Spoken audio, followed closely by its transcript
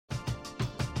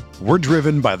We're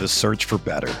driven by the search for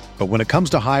better. But when it comes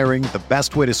to hiring, the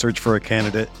best way to search for a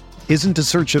candidate isn't to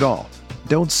search at all.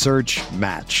 Don't search,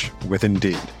 match with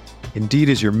Indeed. Indeed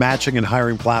is your matching and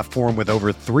hiring platform with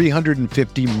over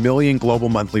 350 million global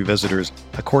monthly visitors,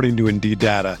 according to Indeed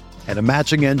data, and a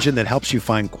matching engine that helps you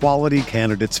find quality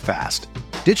candidates fast.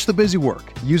 Ditch the busy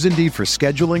work. Use Indeed for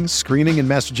scheduling, screening, and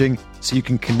messaging so you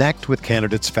can connect with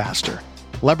candidates faster.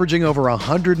 Leveraging over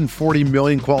 140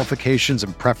 million qualifications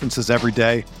and preferences every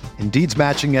day, Indeed's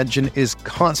matching engine is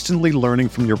constantly learning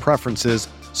from your preferences,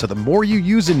 so the more you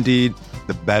use Indeed,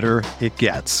 the better it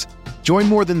gets. Join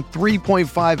more than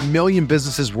 3.5 million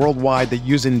businesses worldwide that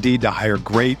use Indeed to hire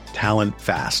great talent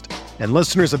fast. And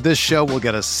listeners of this show will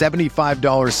get a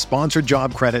 $75 sponsored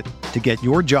job credit to get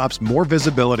your jobs more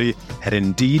visibility at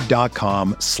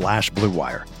Indeed.com/Blue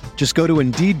Wire. Just go to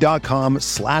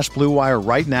Indeed.com/Blue Wire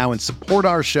right now and support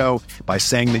our show by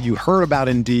saying that you heard about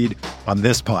Indeed on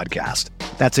this podcast.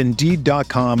 That's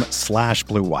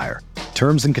Indeed.com/Blue Wire.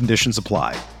 Terms and conditions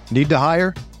apply. Need to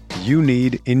hire? You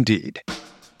need Indeed. Get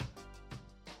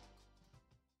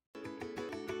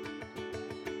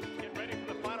ready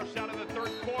for the final shot of the third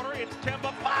quarter. It's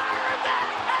Kemba fires it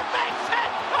and makes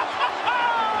it.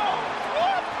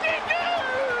 Whoop-de-doo!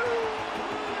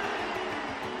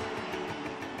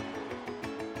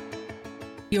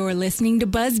 You're listening to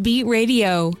BuzzBeat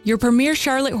Radio, your premier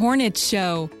Charlotte Hornets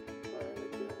show.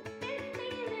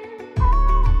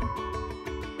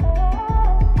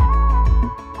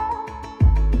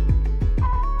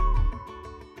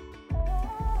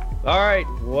 All right,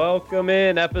 welcome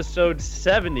in episode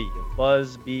 70 of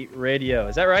BuzzBeat Radio.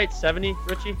 Is that right, 70,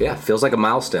 Richie? Yeah, feels like a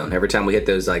milestone every time we hit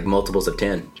those like multiples of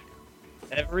 10.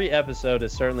 Every episode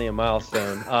is certainly a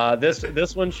milestone.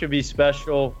 This one should be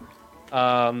special.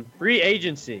 Free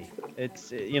agency.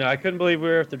 It's I couldn't believe we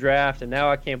were at the draft, and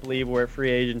now I can't believe we're at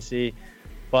free agency.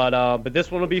 But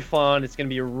this one will be fun. It's going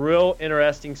to be a real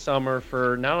interesting summer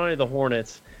for not only the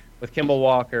Hornets with Kemba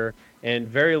Walker and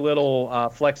very little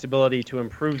flexibility to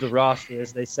improve the roster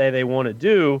as they say they want to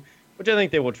do, which I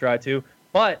think they will try to.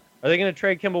 But are they going to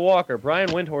trade Kemba Walker? Brian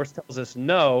Windhorst tells us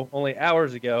no only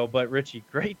hours ago. But Richie,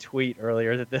 great tweet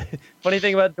earlier that the funny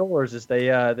thing about doors is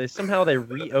they somehow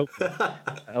reopen.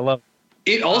 I love it.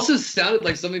 It also sounded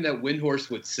like something that Windhorst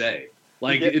would say.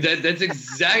 Like that's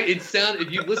exact. It sound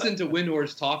if you listen to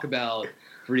Windhorst talk about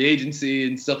free agency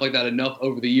and stuff like that enough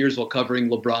over the years while covering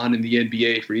LeBron in the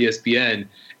NBA for ESPN,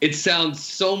 it sounds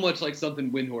so much like something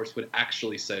Windhorst would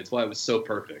actually say. That's why it was so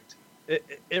perfect. It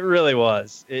really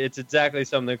was. It's exactly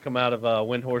something that come out of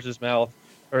Windhorst's mouth,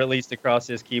 or at least across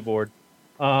his keyboard.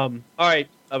 All right,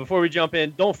 before we jump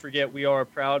in, don't forget we are a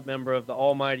proud member of the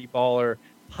Almighty Baller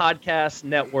Podcast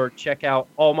Network. Check out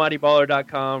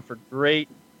almightyballer.com for great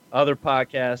other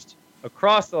podcasts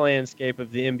across the landscape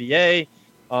of the NBA.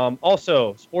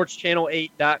 Also,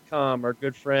 sportschannel8.com, our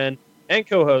good friend and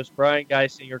co-host Brian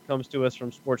Geisinger comes to us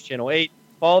from Sports Channel 8.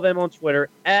 Follow them on Twitter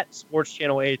at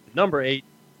sportschannel8, the number 8,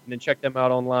 and then check them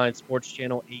out online,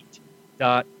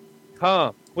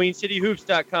 sportschannel8.com.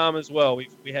 QueenCityHoops.com as well. We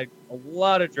had a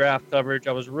lot of draft coverage.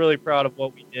 I was really proud of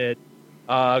what we did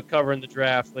covering the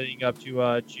draft leading up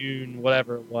to June,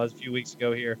 whatever it was, a few weeks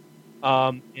ago here.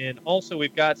 And also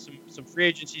we've got some free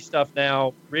agency stuff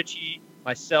now. Richie,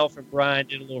 myself, and Brian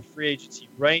did a little free agency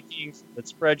rankings. The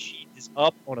spreadsheet is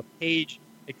up on a page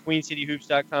at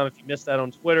QueenCityHoops.com. If you missed that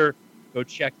on Twitter, go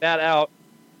check that out.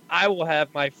 I will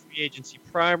have my free agency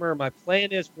primer. My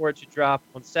plan is for it to drop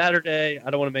on Saturday. I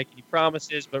don't want to make any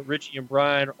promises, but Richie and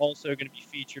Brian are also going to be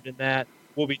featured in that.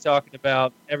 We'll be talking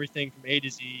about everything from A to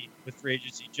Z with free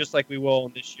agency, just like we will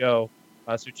on this show.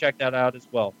 So check that out as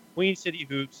well.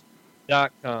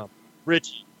 QueenCityHoops.com.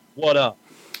 Richie, what up?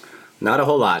 Not a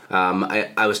whole lot.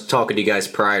 I was talking to you guys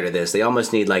prior to this. They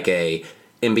almost need like a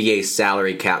NBA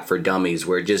salary cap for dummies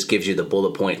where it just gives you the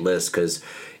bullet point list, because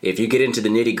if you get into the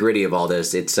nitty gritty of all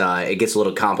this, it gets a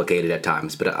little complicated at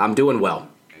times. But I'm doing well.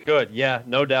 Good. Yeah,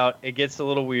 no doubt. It gets a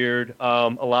little weird. A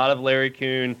lot of Larry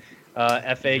Kuhn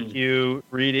FAQ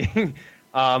reading.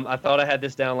 I thought I had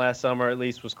this down last summer, at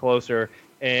least was closer.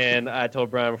 And I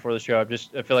told Brian before the show, I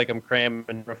feel like I'm cramming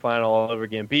and refine all over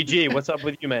again. BG, what's up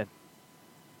with you, man?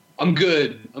 I'm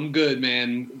good,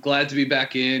 man. Glad to be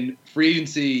back in. Free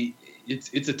agency,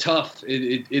 it's a tough.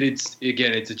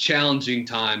 It's a challenging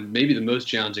time, maybe the most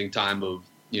challenging time of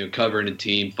covering a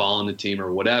team, following the team,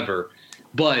 or whatever.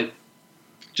 But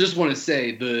just want to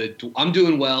say I'm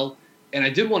doing well, and I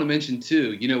did want to mention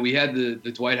too. We had the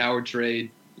Dwight Howard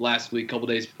trade last week, a couple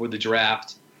days before the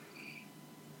draft.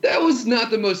 That was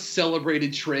not the most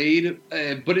celebrated trade,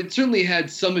 but it certainly had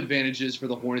some advantages for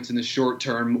the Hornets in the short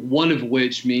term, one of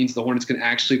which means the Hornets can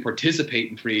actually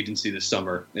participate in free agency this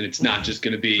summer. And it's not just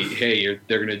going to be, hey,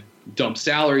 they're going to dump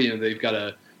salary. They've got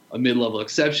a mid-level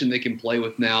exception they can play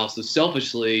with now. So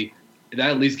selfishly, that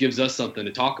at least gives us something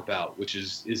to talk about, which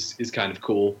is kind of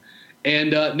cool.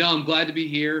 And no, I'm glad to be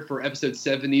here for episode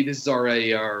 70. This is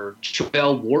our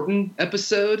Trell Wharton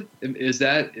episode. Are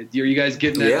you guys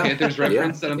getting that Panthers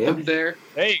reference that I'm putting there?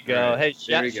 There you go. Right. Hey,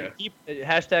 there you go.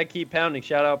 Hashtag keep pounding.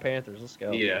 Shout out Panthers. Let's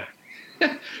go. Yeah.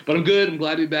 But I'm good. I'm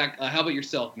glad to be back. How about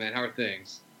yourself, man? How are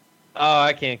things? Oh,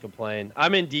 I can't complain.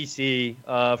 I'm in D.C.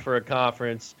 For a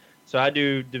conference. So I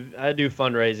do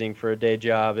fundraising for a day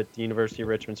job at the University of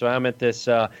Richmond. So I'm at this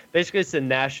basically it's a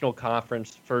national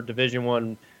conference for Division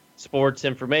I sports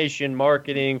information,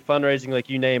 marketing, fundraising, like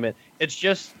you name it. It's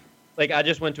just like I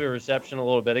just went to a reception a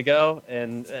little bit ago,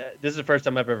 and this is the first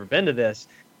time I've ever been to this.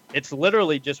 It's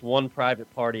literally just one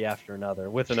private party after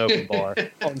another with an open bar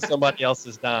on somebody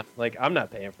else's dime. Like, I'm not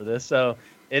paying for this, so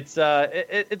it's a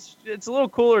little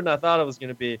cooler than I thought it was going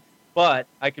to be. But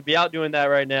I could be out doing that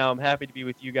right now. I'm happy to be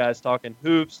with you guys talking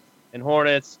hoops and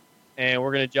Hornets, and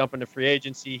we're going to jump into free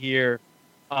agency here.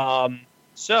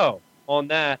 So on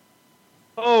that.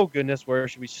 Oh, goodness, where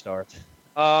should we start?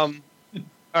 All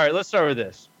right, let's start with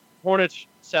this. Hornets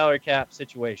salary cap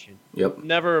situation. Yep.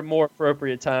 Never a more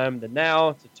appropriate time than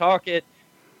now to talk it.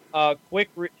 Quick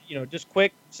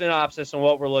synopsis on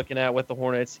what we're looking at with the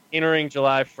Hornets entering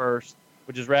July 1st,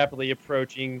 which is rapidly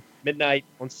approaching midnight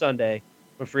on Sunday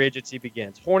when free agency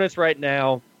begins. Hornets right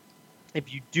now,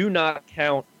 if you do not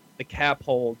count the cap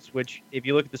holds, which if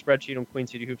you look at the spreadsheet on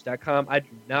QueenCityHoops.com, I do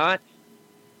not.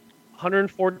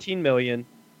 114 million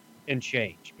and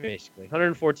change, basically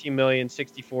 114 million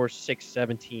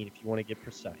 64,617 if you want to get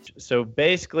precise. So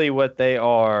basically what they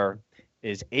are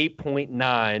is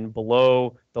 8.9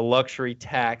 below the luxury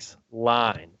tax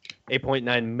line,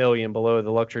 8.9 million below the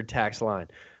luxury tax line.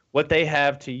 What they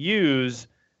have to use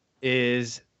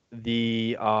is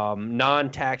the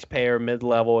non-taxpayer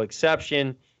mid-level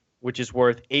exception, which is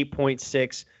worth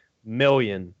 8.6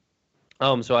 million.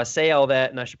 So I say all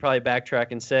that, and I should probably backtrack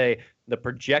and say the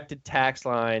projected tax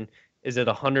line is at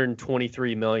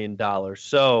 $123 million.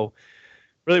 So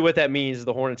really what that means is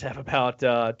the Hornets have about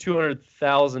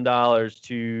 $200,000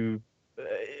 to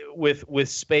with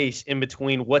space in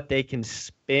between what they can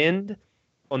spend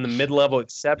on the mid-level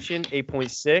exception,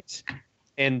 8.6,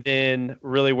 and then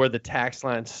really where the tax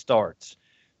line starts.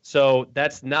 So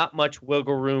that's not much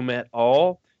wiggle room at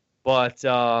all. But,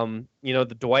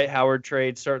 the Dwight Howard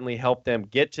trade certainly helped them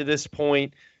get to this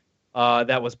point.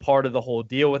 That was part of the whole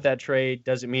deal with that trade.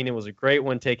 Doesn't mean it was a great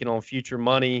one, taking on future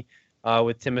money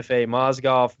with Timofey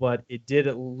Mozgov, but it did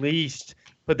at least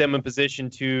put them in position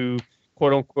to,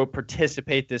 quote-unquote,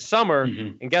 participate this summer.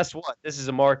 Mm-hmm. And guess what? This is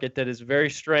a market that is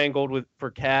very strangled for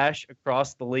cash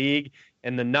across the league,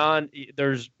 and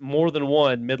there's more than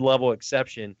one mid-level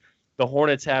exception. The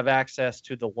Hornets have access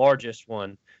to the largest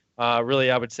one. Really,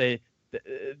 I would say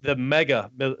the mega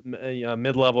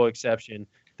mid-level exception.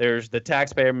 There's the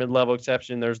taxpayer mid-level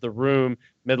exception. There's the room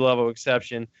mid-level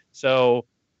exception. So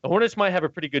the Hornets might have a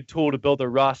pretty good tool to build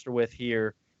their roster with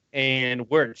here. And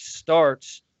where it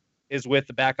starts is with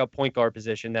the backup point guard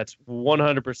position. That's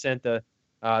 100% the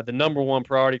number one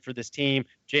priority for this team.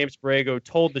 James Borrego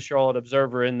told the Charlotte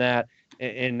Observer in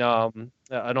an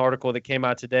article that came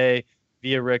out today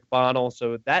via Rick Bonnell.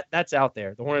 So that's out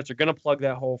there. The Hornets are going to plug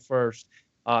that hole first,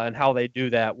 and how they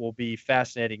do that will be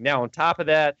fascinating. Now, on top of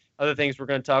that, other things we're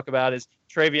going to talk about is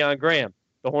Treveon Graham.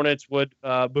 The Hornets would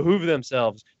behoove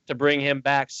themselves to bring him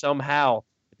back somehow.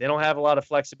 But they don't have a lot of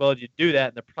flexibility to do that,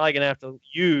 and they're probably going to have to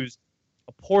use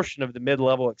a portion of the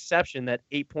mid-level exception, that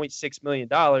 $8.6 million,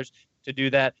 to do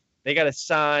that. They got to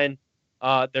sign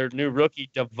their new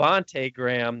rookie, Devontae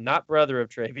Graham, not brother of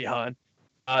Treveon.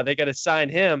 They got to sign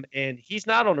him, and he's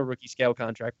not on a rookie scale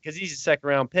contract because he's a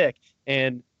second-round pick.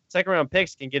 And second-round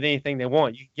picks can get anything they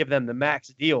want. You can give them the max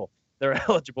deal they're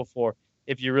eligible for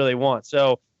if you really want.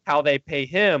 So how they pay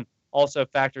him also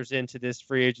factors into this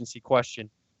free agency question.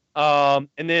 And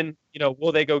then,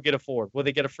 will they go get a forward? Will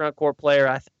they get a front court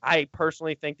player? I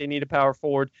personally think they need a power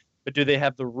forward, but do they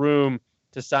have the room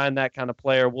to sign that kind of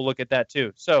player? We'll look at that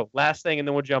too. So last thing, and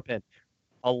then we'll jump in.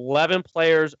 11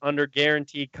 players under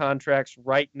guaranteed contracts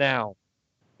right now.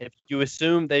 If you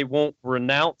assume they won't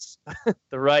renounce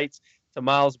the rights to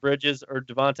Miles Bridges or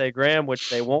Devontae Graham,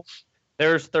 which they won't,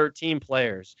 there's 13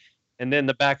 players. And then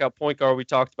the backup point guard we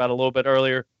talked about a little bit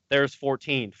earlier, there's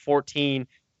 14. 14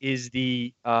 is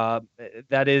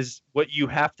that is what you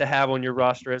have to have on your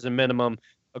roster as a minimum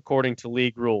according to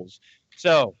league rules.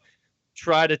 So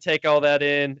try to take all that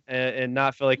in and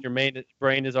not feel like your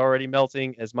brain is already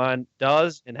melting, as mine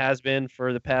does and has been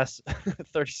for the past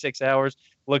 36 hours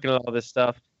looking at all this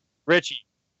stuff. Richie,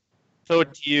 throw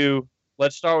it to you.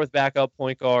 Let's start with backup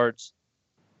point guards.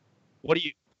 What do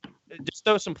you just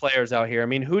throw some players out here? I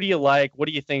mean, who do you like? What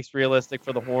do you think is realistic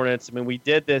for the Hornets? I mean, we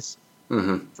did this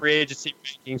free agency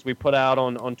rankings we put out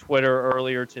on Twitter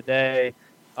earlier today.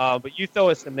 But you throw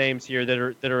us some names here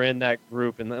that are in that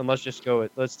group, and let's just go.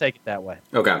 Let's take it that way.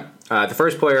 Okay. The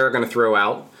first player I'm going to throw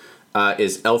out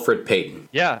is Elfrid Payton.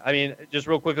 Yeah, I mean, just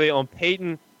real quickly on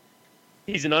Payton,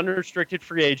 he's an unrestricted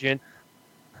free agent.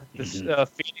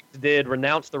 Phoenix did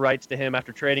renounce the rights to him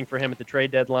after trading for him at the trade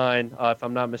deadline, if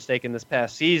I'm not mistaken, this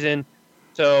past season.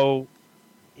 So,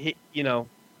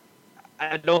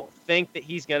 I don't think that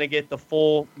he's going to get the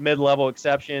full mid-level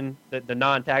exception, the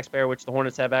non-taxpayer, which the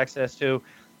Hornets have access to.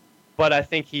 But I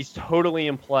think he's totally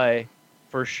in play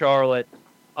for Charlotte.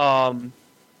 I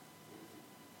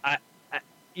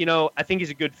think he's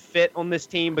a good fit on this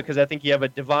team because I think you have a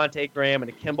Devontae Graham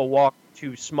and a Kemba Walker,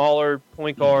 two smaller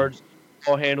point guards,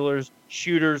 ball handlers,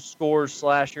 shooters, scorers,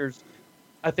 slashers.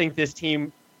 I think this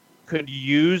team could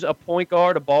use a point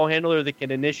guard, a ball handler that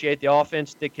can initiate the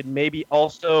offense, that could maybe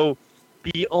also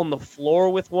be on the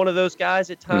floor with one of those guys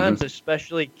at times,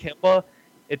 especially Kemba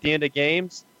at the end of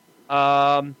games.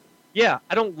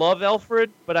 I don't love Elfrid,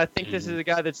 but I think this is a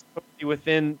guy that's totally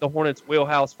within the Hornets'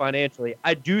 wheelhouse financially.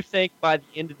 I do think by the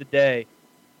end of the day,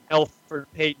 Elfrid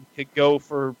Payton could go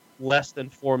for less than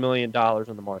 $4 million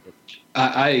on the market.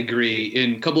 I agree.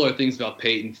 And a couple other things about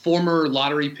Payton. Former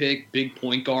lottery pick, big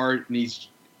point guard, and he's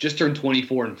just turned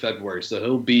 24 in February, so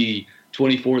he'll be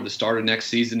 24 at the start of next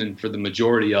season and for the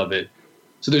majority of it.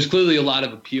 So there's clearly a lot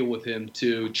of appeal with him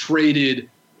too. Traded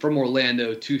from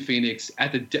Orlando to Phoenix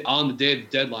on the day of the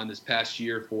deadline this past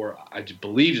year for, I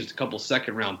believe, just a couple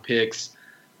second-round picks.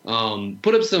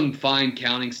 Put up some fine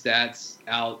counting stats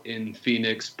out in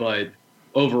Phoenix, but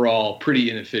overall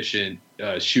pretty inefficient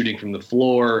shooting from the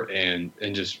floor and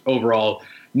just overall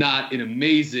not an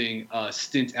amazing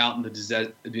stint out in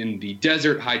the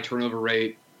desert, high turnover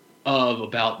rate of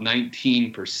about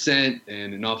 19%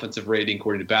 and an offensive rating,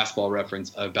 according to Basketball Reference,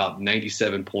 of about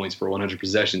 97 points per 100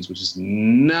 possessions, which is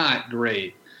not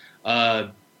great.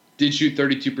 Did shoot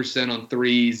 32% on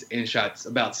threes and shot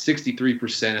about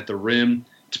 63% at the rim.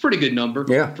 It's a pretty good number,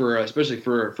 especially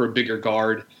for a bigger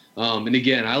guard. And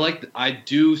again, I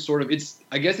do sort of,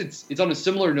 I guess it's on a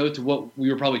similar note to what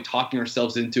we were probably talking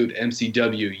ourselves into at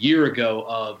MCW a year ago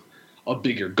of a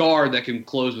bigger guard that can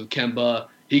close with Kemba.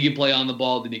 He can play on the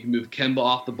ball, then he can move Kemba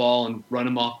off the ball and run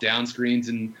him off down screens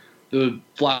and the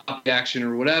flop action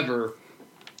or whatever.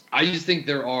 I just think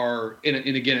there are, and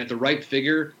again, at the right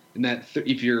figure, and that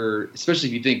especially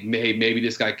if you think, hey, maybe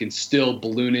this guy can still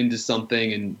balloon into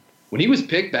something. And when he was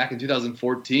picked back in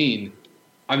 2014,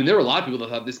 I mean, there were a lot of people that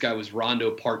thought this guy was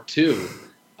Rondo Part 2.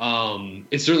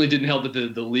 It certainly didn't help that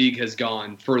the league has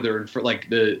gone further and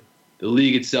the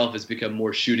league itself has become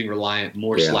more shooting reliant,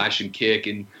 more slash and kick,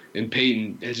 and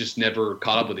Payton has just never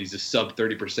caught up with it. He's a sub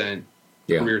 30%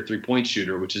 career 3-point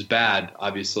shooter, which is bad,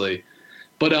 obviously.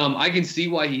 But I can see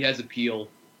why he has appeal,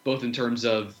 both in terms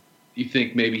of you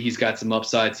think maybe he's got some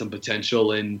upside, some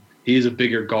potential, and he is a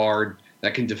bigger guard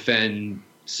that can defend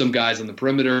some guys on the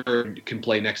perimeter, can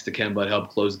play next to Kemba to help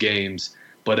close games.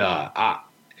 But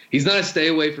he's not a stay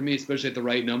away for me, especially at the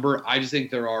right number. I just think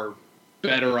there are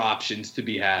better options to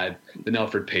be had than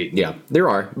Elfrid Payton. Yeah, there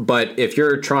are. But if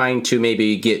you're trying to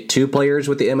maybe get two players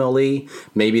with the MLE,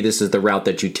 maybe this is the route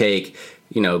that you take.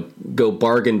 Go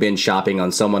bargain bin shopping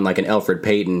on someone like an Elfrid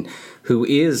Payton, who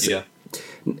is,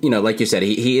 like you said,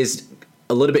 he is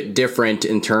a little bit different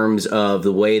in terms of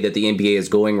the way that the NBA is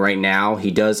going right now.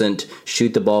 He doesn't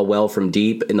shoot the ball well from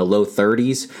deep in the low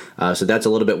 30s, so that's a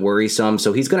little bit worrisome.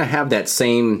 So he's going to have that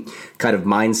same kind of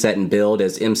mindset and build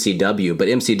as MCW, but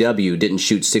MCW didn't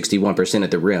shoot 61%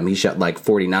 at the rim. He shot like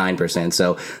 49%,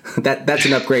 so that's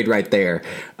an upgrade right there.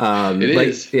 It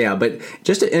is. Yeah, but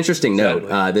just an interesting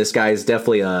note. This guy is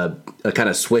definitely a kind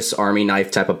of Swiss Army knife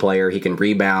type of player. He can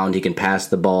rebound, he can pass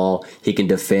the ball, he can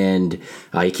defend.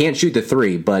 He can't shoot the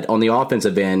three, but on the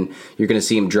offensive end, you're going to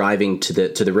see him driving to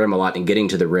the rim a lot and getting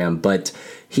to the rim. But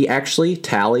he actually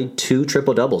tallied 2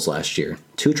 triple-doubles last year.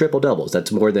 2 triple-doubles.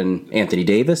 That's more than Anthony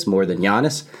Davis, more than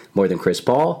Giannis, more than Chris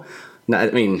Paul.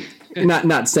 Not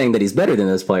saying that he's better than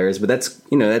those players, but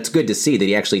that's good to see that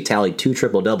he actually tallied 2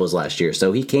 triple-doubles last year.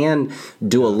 So he can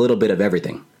do a little bit of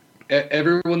everything.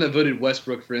 everyone that voted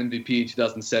Westbrook for MVP in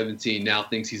 2017 now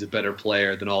thinks he's a better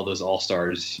player than all those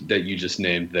all-stars that you just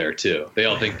named there, too. They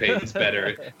all think Payton's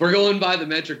better. We're going by the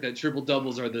metric that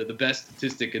triple-doubles are the best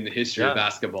statistic in the history of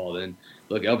basketball. Then,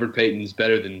 look, Elfrid Payton's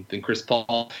better than Chris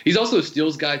Paul. He's also a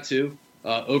steals guy, too.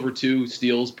 Over 2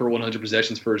 steals per 100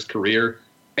 possessions for his career.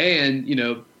 And,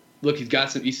 look,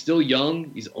 he's still young.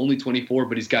 He's only 24,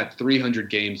 but he's got 300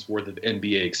 games worth of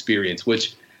NBA experience,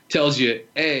 which tells you,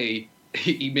 A,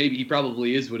 he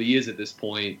probably is what he is at this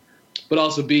point, but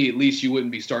also B, at least you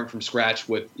wouldn't be starting from scratch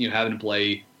with having to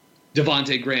play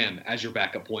Devontae Graham as your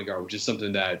backup point guard, which is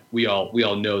something that we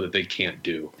all know that they can't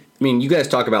do. I mean, you guys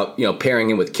talk about pairing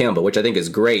him with Kemba, which I think is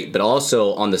great, but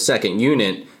also on the second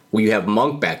unit, where you have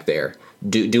Monk back there.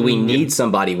 Do we need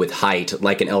somebody with height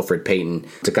like an Elfrid Payton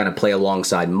to kind of play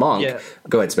alongside Monk? Yeah.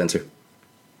 Go ahead, Spencer.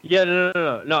 Yeah,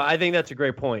 no. I think that's a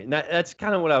great point. And that's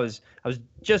kind of what I was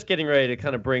just getting ready to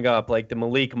kind of bring up, like the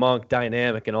Malik Monk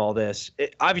dynamic and all this.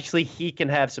 Obviously, he can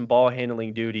have some ball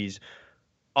handling duties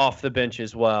off the bench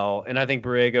as well. And I think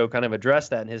Borrego kind of addressed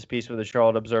that in his piece with the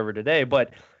Charlotte Observer today. But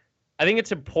I think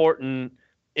it's important.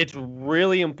 It's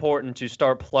really important to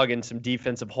start plugging some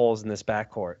defensive holes in this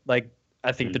backcourt. Like,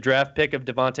 I think the draft pick of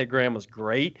Devontae Graham was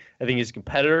great. I think he's a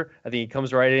competitor. I think he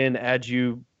comes right in,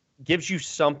 gives you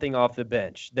something off the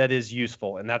bench that is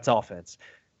useful, and that's offense.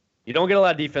 You don't get a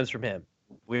lot of defense from him.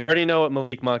 We already know what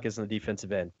Malik Monk is on the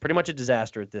defensive end. Pretty much a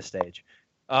disaster at this stage.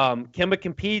 Kemba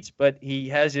competes, but he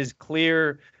has his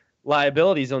clear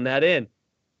liabilities on that end.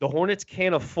 The Hornets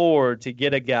can't afford to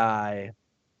get a guy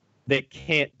that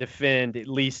can't defend at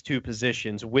least 2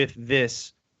 positions with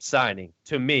this signing,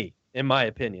 to me, in my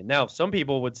opinion. Now, some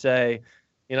people would say,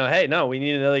 hey, no, we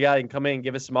need another guy that can come in and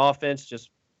give us some offense, just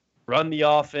run the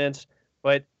offense.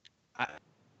 But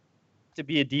to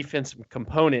be a defensive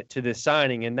component to this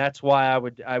signing, and that's why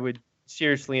I would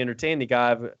seriously entertain the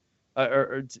guy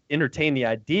or entertain the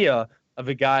idea of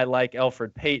a guy like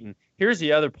Elfrid Payton. Here's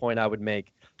the other point I would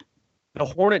make. The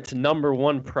Hornets' number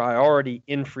 1 priority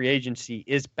in free agency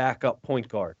is backup point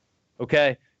guard.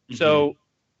 Okay? Mm-hmm. So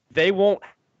they won't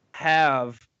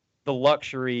have the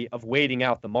luxury of waiting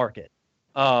out the market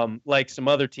like some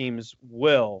other teams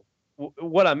will.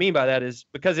 What I mean by that is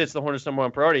because it's the Hornets' number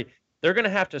 1 priority, they're going to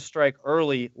have to strike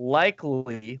early.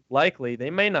 Likely, they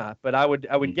may not, but I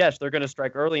would guess they're going to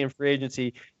strike early in free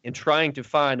agency in trying to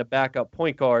find a backup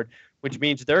point guard, which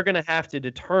means they're going to have to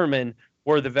determine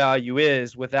where the value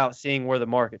is without seeing where the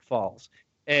market falls.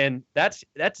 And that's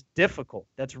difficult.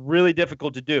 That's really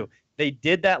difficult to do. They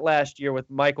did that last year with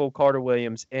Michael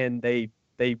Carter-Williams, and they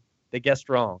guessed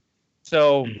wrong.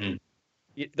 So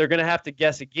they're going to have to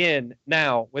guess again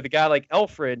now with a guy like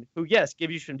Elfrid, who, yes,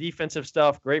 gives you some defensive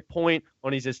stuff. Great point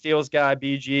on he's a steals guy,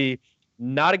 BG.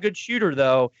 Not a good shooter,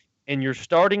 though. And you're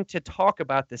starting to talk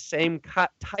about the same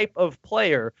type of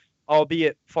player,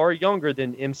 albeit far younger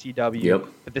than MCW,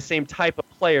 but the same type of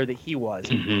player that he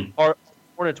was. Are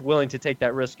Hornets willing to take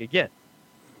that risk again?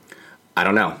 I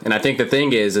don't know. And I think the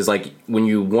thing is like when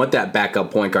you want that backup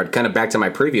point guard, kind of back to my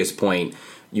previous point,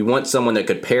 you want someone that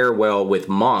could pair well with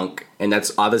Monk, and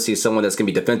that's obviously someone that's going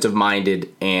to be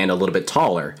defensive-minded and a little bit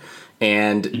taller.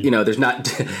 And, there's not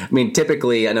 –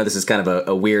 typically, I know this is kind of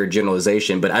a weird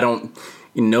generalization, but I don't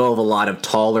know of a lot of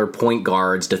taller point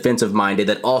guards, defensive-minded,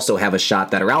 that also have a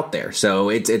shot that are out there. So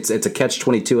it's a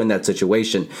catch-22 in that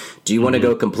situation. Do you want to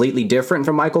go completely different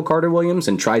from Michael Carter-Williams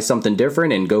and try something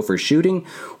different and go for shooting,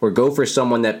 or go for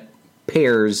someone that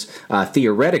pairs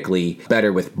theoretically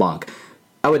better with Monk?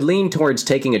 I would lean towards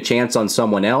taking a chance on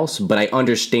someone else, but I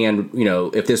understand,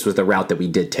 if this was the route that we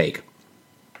did take.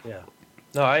 Yeah.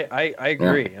 No, I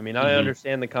agree. Yeah. I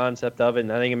understand the concept of it,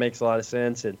 and I think it makes a lot of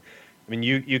sense. And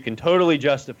you can totally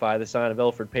justify the sign of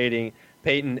Elfrid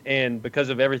Payton, and because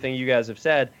of everything you guys have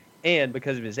said, and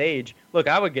because of his age, look,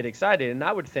 I would get excited, and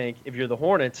I would think if you're the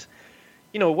Hornets,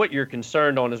 what you're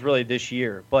concerned on is really this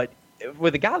year. But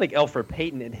with a guy like Elfrid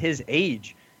Payton at his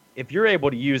age, if you're able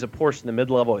to use a portion of the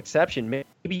mid-level exception,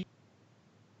 maybe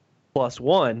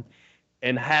 +1,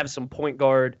 and have some point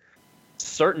guard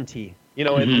certainty,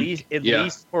 at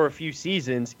least for a few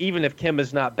seasons, even if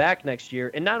Kemba's not back next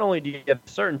year. And not only do you have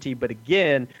certainty, but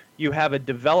again, you have a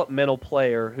developmental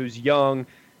player who's young,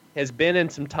 has been in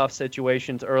some tough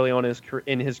situations early on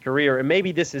in his career, and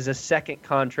maybe this is a second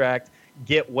contract,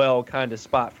 get well kind of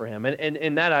spot for him.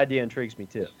 And that idea intrigues me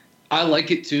too. I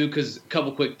like it too because a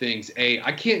couple quick things.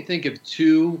 I can't think of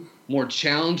 2 more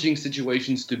challenging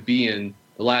situations to be in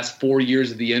the last 4 years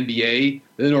of the NBA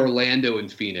than Orlando and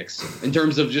Phoenix in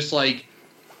terms of just like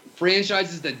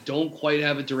franchises that don't quite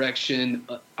have a direction.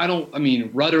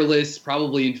 Rudderless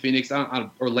probably in Phoenix.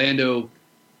 Orlando,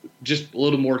 just a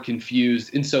little more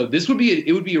confused. And so it would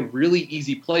be a really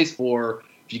easy place for,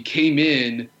 if you came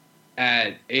in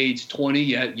at age 20,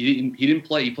 he didn't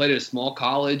play. He played at a small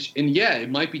college, and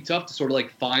it might be tough to sort of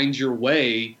like find your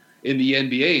way in the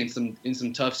NBA in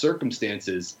some tough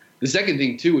circumstances. The second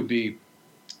thing too would be,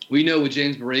 we know with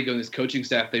James Borrego and his coaching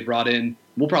staff they brought in,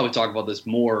 we'll probably talk about this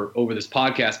more over this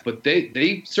podcast, but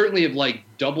they certainly have like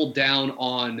doubled down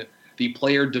on the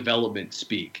player development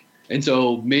speak. And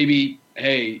so maybe,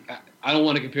 hey, I don't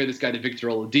want to compare this guy to Victor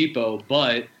Oladipo,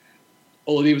 but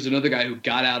Oladipo's another guy who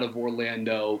got out of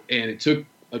Orlando, and it took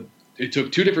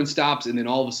 2 different stops, and then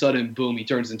all of a sudden, boom, he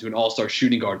turns into an all-star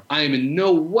shooting guard. I am in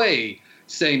no way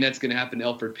saying that's going to happen to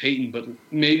Elfrid Payton, but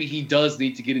maybe he does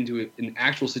need to get into an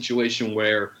actual situation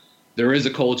where there is a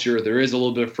culture, there is a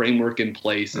little bit of framework in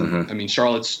place. And I mean,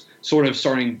 Charlotte's sort of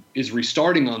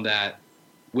restarting on that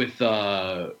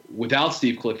without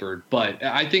Steve Clifford. But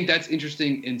I think that's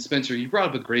interesting. And Spencer, you brought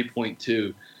up a great point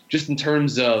too, just in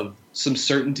terms of some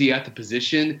certainty at the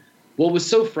position. What was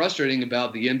so frustrating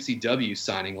about the MCW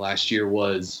signing last year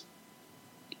was,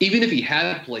 even if he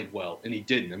had played well, and he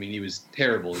didn't, I mean, he was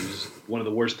terrible. He was one of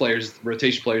the worst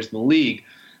rotation players in the league.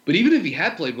 But even if he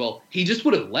had played well, he just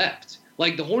would have left.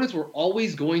 Like, the Hornets were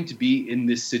always going to be in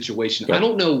this situation. Yeah. I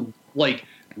don't know, like,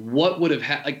 what would have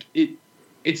had, like,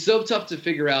 it's so tough to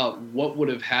figure out what would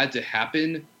have had to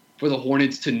happen for the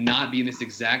Hornets to not be in this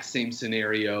exact same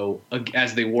scenario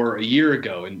as they were a year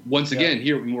ago. And once again,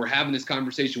 here when we're having this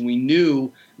conversation, we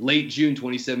knew late June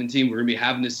 2017 we're going to be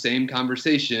having this same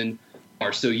conversation.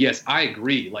 So yes, I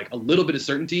agree. Like, a little bit of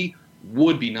certainty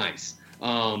would be nice.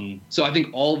 So I think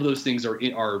all of those things are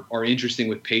interesting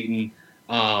with Payton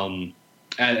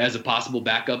as a possible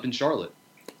backup in Charlotte.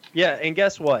 Yeah, and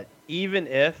guess what? Even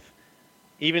if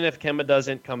Kemba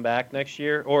doesn't come back next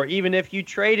year, or even if you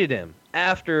traded him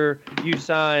after you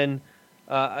sign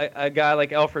a guy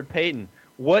like Elfrid Payton,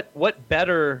 what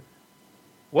better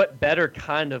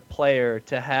kind of player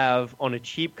to have on a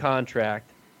cheap contract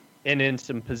and in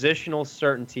some positional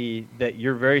certainty that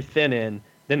you're very thin in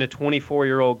than a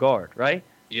 24-year-old guard, right?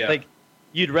 Yeah. Like,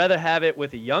 you'd rather have it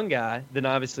with a young guy than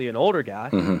obviously an older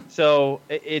guy. Mm-hmm. So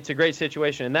it's a great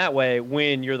situation in that way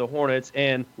when you're the Hornets.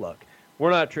 And look, we're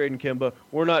not trading Kemba.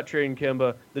 We're not trading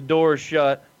Kemba. The door is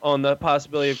shut on the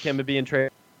possibility of Kemba being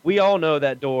traded. We all know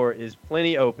that door is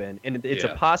plenty open, and it's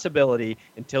a possibility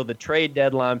until the trade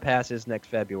deadline passes next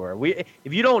February.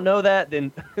 If you don't know that,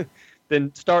 then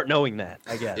then start knowing that,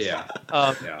 I guess.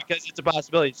 Because it's a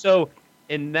possibility. So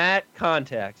in that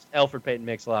context, Elfrid Payton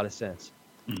makes a lot of sense.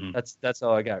 Mm-hmm. That's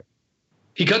all I got.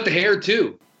 He cut the hair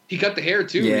too.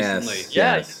 Recently.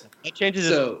 Yes. That changes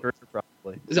his career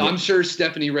probably. So I'm sure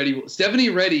Stephanie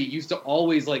Reddy used to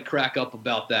always like crack up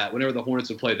about that whenever the Hornets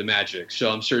would play the Magic. So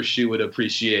I'm sure she would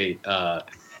appreciate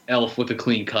Elf with a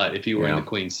clean cut if he were in the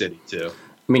Queen City too.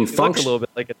 I mean, he looks a little bit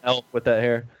like an elf with that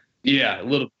hair. Yeah, a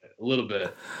little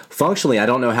bit. Functionally, I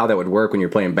don't know how that would work when you're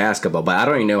playing basketball, but I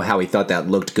don't even know how he thought that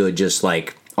looked good just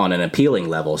like on an appealing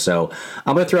level. So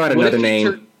I'm going to throw out another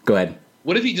name. Go ahead.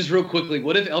 What if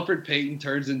Elfrid Payton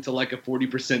turns into like a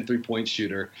 40% three-point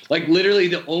shooter? Like, literally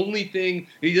the only thing,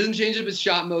 he doesn't change up his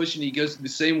shot motion. He goes through the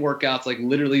same workouts. Like,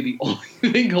 literally the only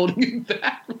thing holding him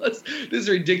back was this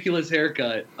ridiculous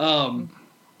haircut. To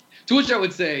which I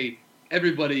would say,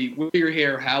 everybody, wear your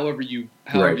hair however you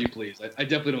please. I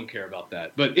definitely don't care about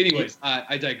that. But anyways,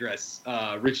 I digress.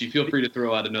 Richie, feel free to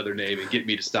throw out another name and get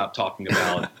me to stop talking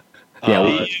about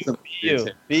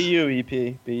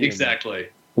B-U-E-P. Exactly.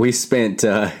 We spent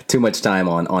too much time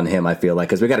on him, I feel like,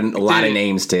 because we got a lot of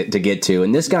names to get to.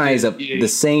 And this guy is the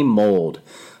same mold,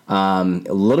 a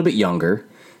little bit younger,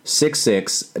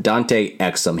 6'6", Dante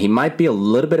Exum. He might be a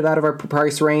little bit out of our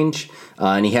price range,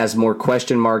 and he has more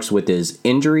question marks with his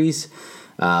injuries.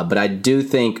 But I do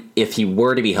think if he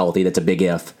were to be healthy, that's a big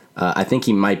if, I think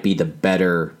he might be the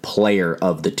better player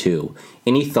of the two.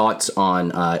 Any thoughts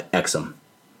on Exum?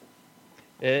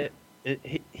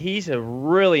 He's a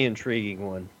really intriguing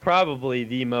one. Probably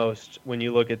the most when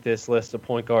you look at this list of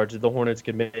point guards that the Hornets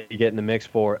could maybe get in the mix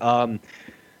for.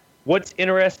 What's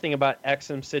interesting about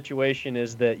Exum's situation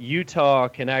is that Utah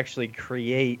can actually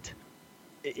create,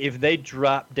 if they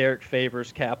drop Derek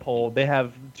Favors' cap hold, they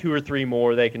have 2 or 3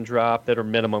 more they can drop that are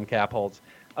minimum cap holds.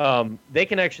 They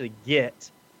can actually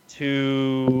get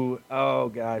to,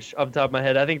 off the top of my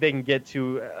head, I think they can get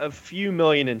to a few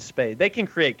million in space. They can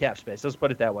create cap space. Let's put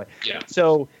it that way. Yeah.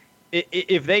 So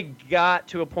if they got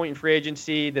to a point in free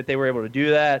agency that they were able to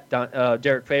do that,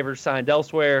 Derek Favors signed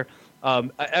elsewhere,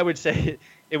 I would say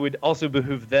it would also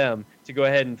behoove them to go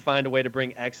ahead and find a way to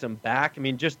bring Exum back. I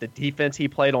mean, just the defense he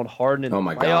played on Harden in the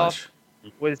playoffs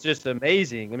was just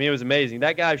amazing. I mean, it was amazing.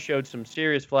 That guy showed some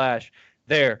serious flash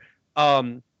there.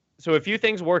 So a few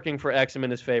things working for Exum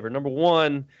in his favor. Number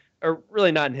one, or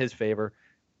really not in his favor,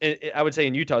 I would say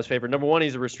in Utah's favor. Number one,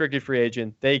 he's a restricted free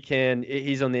agent.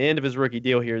 He's on the end of his rookie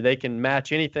deal here. They can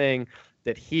match anything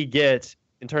that he gets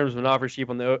in terms of an offer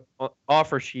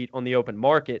sheet on the open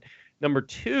market. Number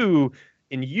two,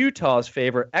 in Utah's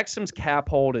favor, Exum's cap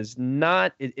hold is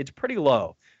not. It's pretty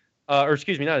low. Or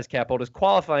excuse me, not his cap hold. His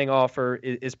qualifying offer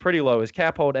is pretty low. His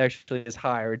cap hold actually is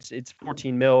higher. It's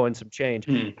 14 mil and some change.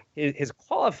 His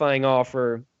qualifying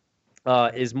offer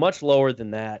is much lower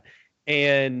than that.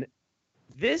 And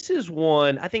this is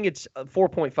one, I think it's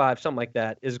 4.5, something like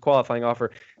that, is a qualifying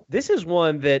offer. This is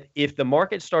one that if the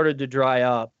market started to dry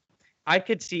up, I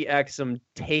could see Exum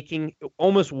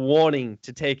almost wanting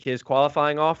to take his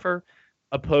qualifying offer,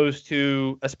 opposed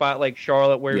to a spot like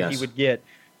Charlotte where he would get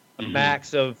a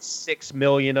max of $6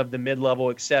 million of the mid-level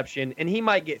exception, and he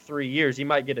might get 3 years. He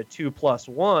might get a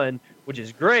 2+1, which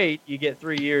is great. You get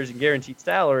 3 years and guaranteed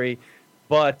salary,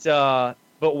 but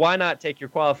why not take your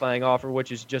qualifying offer,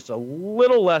 which is just a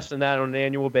little less than that on an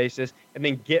annual basis, and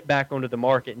then get back onto the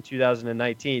market in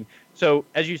 2019? So,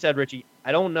 as you said, Richie,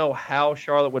 I don't know how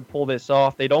Charlotte would pull this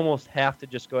off. They'd almost have to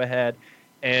just go ahead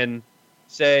and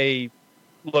say,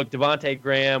 look, Devontae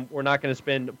Graham, we're not going to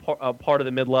spend a part of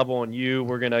the mid-level on you.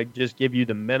 We're going to just give you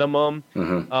the minimum.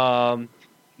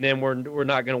 Then we're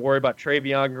not going to worry about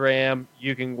Travion Graham.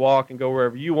 You can walk and go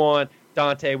wherever you want.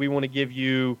 Dante, we want to give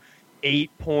you 8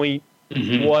 point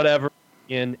whatever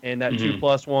and that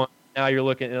 2+1. Now you're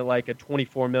looking at like a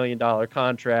 $24 million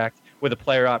contract with a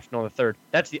player option on the third.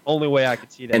 That's the only way I could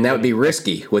see that. And that would be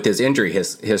risky with his injury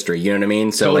history. You know what I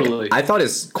mean? So totally. I thought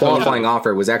his qualifying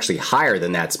offer was actually higher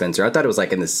than that, Spencer. I thought it was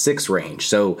like in the 6 range.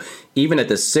 So even at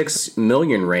the $6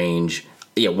 million range,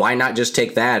 why not just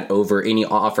take that over any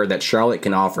offer that Charlotte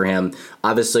can offer him?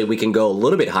 Obviously, we can go a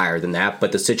little bit higher than that,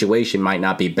 but the situation might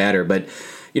not be better. But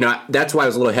that's why I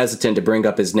was a little hesitant to bring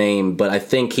up his name, but I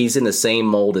think he's in the same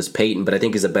mold as Peyton, but I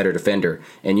think he's a better defender.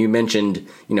 And you mentioned,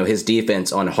 his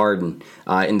defense on Harden.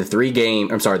 In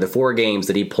the 4 games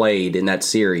that he played in that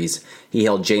series, he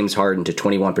held James Harden to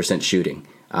 21% shooting,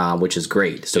 which is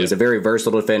great. So he's a very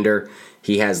versatile defender.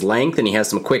 He has length and he has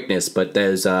some quickness, but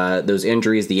those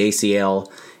injuries, the ACL,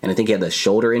 and I think he had the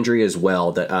shoulder injury as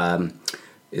well, that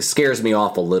it scares me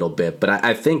off a little bit. But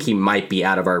I think he might be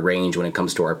out of our range when it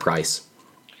comes to our price.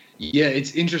 Yeah,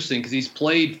 it's interesting because he's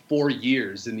played 4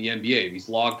 years in the NBA. He's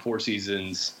logged 4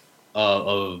 seasons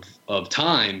of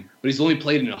time, but he's only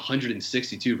played in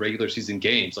 162 regular season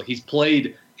games. Like, he's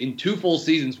played in 2 full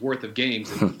seasons worth of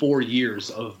games in 4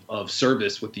 years of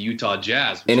service with the Utah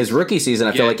Jazz. In his rookie season,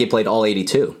 I feel like he played all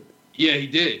 82. Yeah, he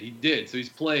did. So he's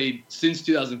played since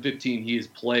 2015. He has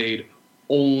played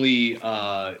only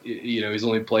he's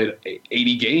only played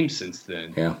 80 games since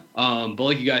then. Yeah. But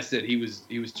like you guys said, he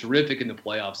was terrific in the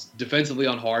playoffs, defensively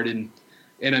on Harden.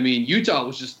 And I mean, Utah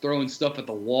was just throwing stuff at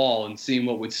the wall and seeing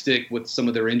what would stick with some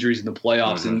of their injuries in the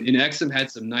playoffs. And Exum had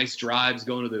some nice drives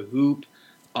going to the hoop.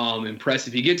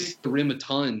 Impressive. He gets to the rim a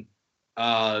ton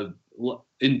in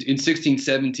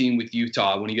 16-17 with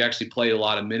Utah when he actually played a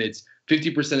lot of minutes.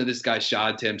 50% of this guy's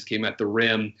shot attempts came at the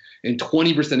rim, and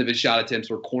 20% of his shot attempts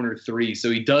were corner 3. So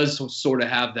he does sort of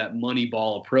have that money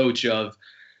ball approach of,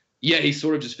 he's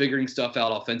sort of just figuring stuff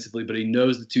out offensively, but he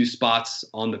knows the 2 spots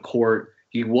on the court.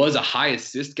 He was a high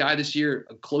assist guy this year,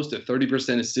 close to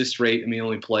 30% assist rate. I mean, he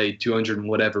only played 200 and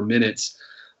whatever minutes.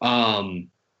 I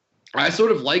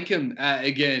sort of like him.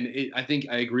 I think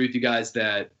I agree with you guys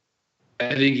that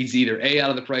I think he's either A,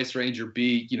 out of the price range, or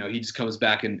B, he just comes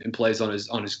back and plays on his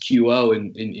QO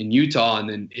in Utah and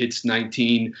then hits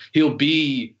 19.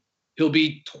 He's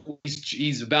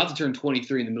about to turn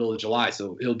 23 in the middle of July,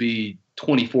 so he'll be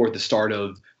 24 at the start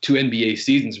of 2 NBA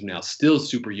seasons from now. Still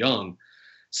super young.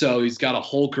 So he's got a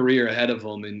whole career ahead of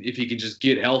him, and if he can just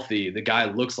get healthy, the guy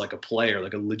looks like a player,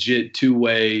 like a legit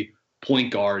 2-way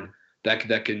point guard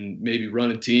that can maybe run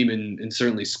a team and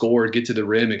certainly score, get to the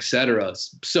rim, etc.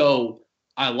 So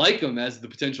I like him as the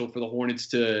potential for the Hornets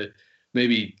to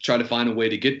maybe try to find a way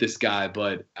to get this guy,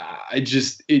 but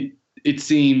it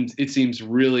seems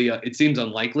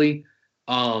unlikely,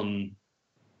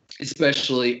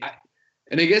 especially.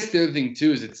 And I guess the other thing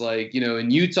too is it's like,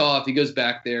 in Utah, if he goes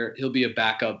back there, he'll be a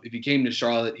backup. If he came to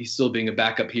Charlotte, he's still being a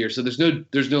backup here. So there's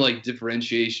no like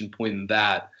differentiation point in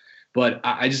that. But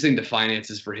I just think the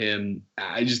finances for him,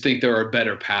 I just think there are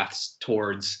better paths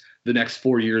towards the next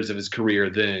 4 years of his career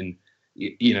than,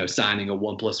 signing a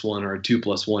 1+1 or a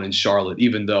 2+1 in Charlotte,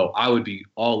 even though I would be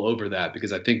all over that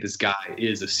because I think this guy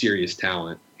is a serious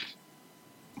talent.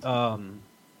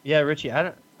 Yeah, Richie,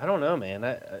 I don't know, man.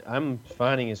 I'm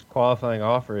finding his qualifying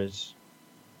offer is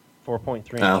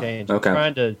 4.3 and change. Okay.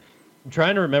 I'm I'm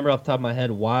trying to remember off the top of my head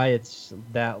why it's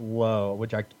that low,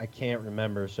 which I can't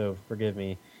remember, so forgive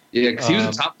me. Yeah, because he was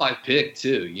a top 5 pick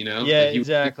too. Yeah, like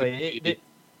exactly.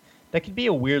 That could be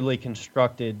a weirdly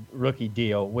constructed rookie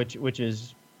deal, which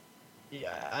is,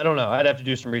 yeah, I don't know. I'd have to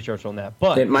do some research on that.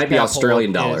 But it might be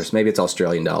Australian dollars. Maybe it's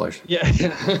Australian dollars. Yeah,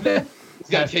 he's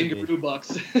got kangaroo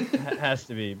bucks. Has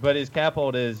to be. But his cap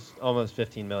hold is almost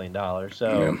 $15 million.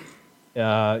 So,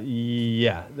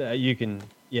 you can.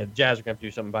 Yeah, the Jazz are going to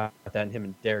do something about that, and him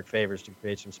and Derek Favors to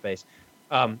create some space.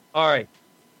 All right,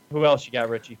 who else you got,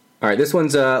 Richie? All right, this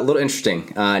one's a little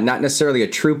interesting. Not necessarily a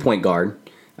true point guard,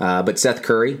 but Seth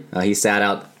Curry. He sat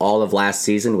out all of last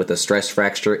season with a stress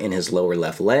fracture in his lower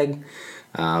left leg.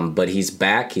 But he's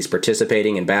back. He's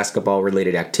participating in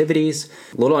basketball-related activities.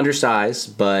 A little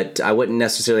undersized, but I wouldn't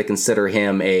necessarily consider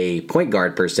him a point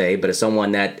guard per se, but as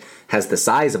someone that has the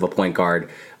size of a point guard,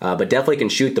 but definitely can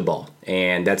shoot the ball.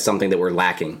 And that's something that we're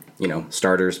lacking,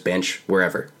 starters, bench,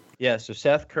 wherever. Yeah, so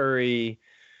Seth Curry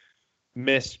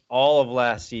missed all of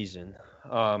last season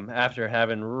after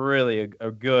having really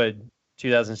a good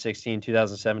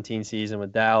 2016-2017 season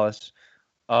with Dallas.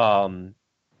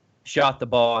 Shot the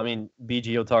ball. I mean,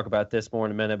 BG will talk about this more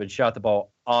in a minute, but shot the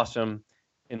ball awesome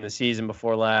in the season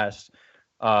before last.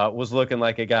 Was looking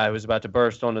like a guy who was about to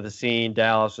burst onto the scene.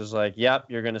 Dallas was like, yep,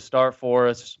 you're going to start for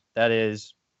us. That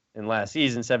is in last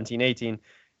season, 17-18.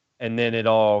 And then it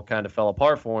all kind of fell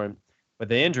apart for him with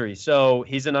the injury. So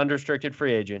he's an unrestricted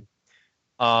free agent.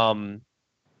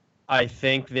 I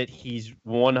think that he's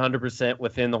 100%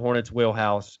 within the Hornets'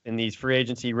 wheelhouse in these free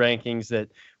agency rankings that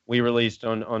we released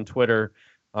on Twitter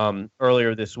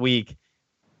earlier this week.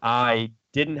 I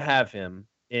didn't have him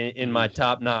in my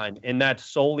top 9, and that's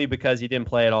solely because he didn't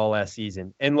play at all last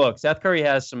season. And look, Seth Curry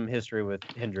has some history with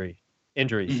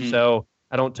injuries, so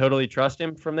I don't totally trust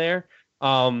him from there.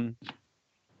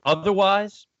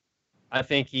 Otherwise, I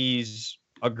think he's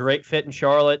a great fit in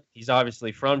Charlotte. He's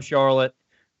obviously from Charlotte.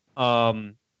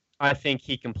 I think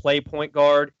he can play point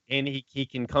guard, and he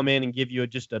can come in and give you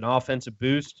just an offensive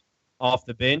boost off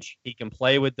the bench. He can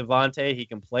play with Devontae. He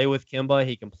can play with Kemba.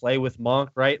 He can play with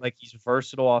Monk, right? Like, he's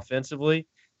versatile offensively.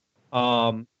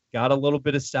 Got a little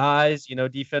bit of size,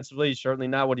 defensively. He's certainly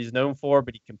not what he's known for,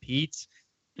 but he competes.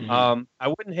 I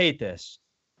wouldn't hate this.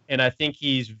 And I think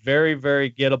he's very,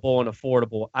 very gettable and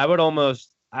affordable.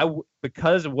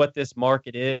 Because of what this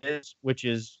market is, which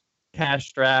is cash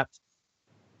strapped,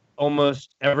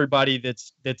 almost everybody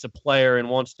that's a player and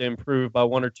wants to improve by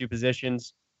one or two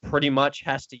positions pretty much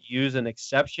has to use an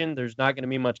exception. There's not going to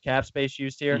be much cap space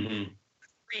used here.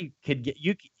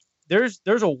 There's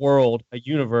a world, a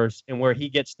universe, in where he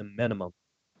gets the minimum.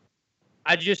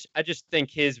 I just think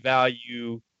his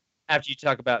value, after you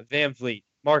talk about Van Vliet,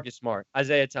 Marcus Smart,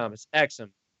 Isaiah Thomas, Exum,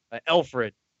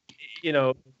 Elfrid,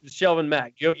 Shelvin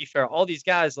Mack, Yogi Ferrell, all these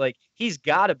guys, like, he's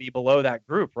got to be below that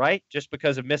group, right? Just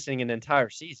because of missing an entire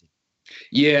season.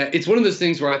 Yeah, it's one of those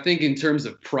things where I think in terms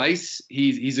of price,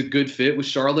 he's a good fit with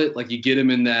Charlotte. Like, you get him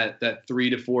in that $3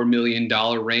 to $4 million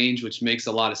range, which makes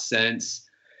a lot of sense.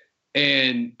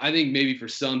 And I think maybe for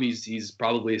some, he's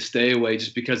probably a stay away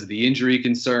just because of the injury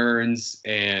concerns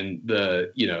and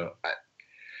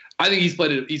I think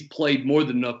he's played more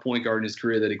than enough point guard in his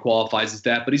career that he qualifies as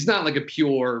that. But he's not like a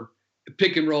pure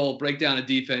pick and roll, break down a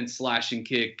defense, slash and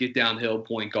kick, get downhill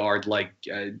point guard like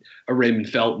a Raymond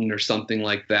Felton or something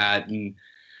like that. And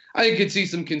I think could see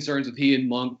some concerns with he and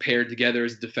Monk paired together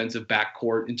as a defensive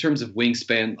backcourt in terms of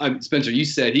wingspan. Spencer, you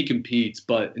said he competes,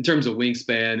 but in terms of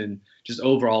wingspan and just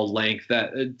overall length, that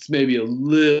it's maybe a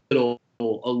little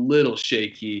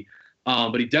shaky.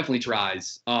 But he definitely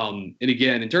tries. And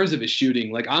again, in terms of his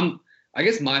shooting, like I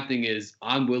guess my thing is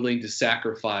I'm willing to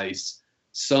sacrifice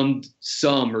some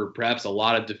or perhaps a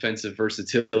lot of defensive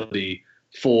versatility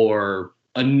for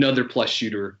another plus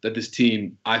shooter that this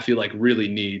team I feel like really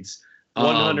needs.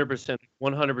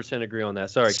 100% agree on that.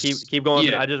 Sorry, keep going.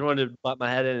 Yeah. I just wanted to butt my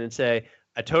head in and say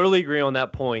I totally agree on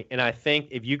that point. And I think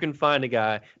if you can find a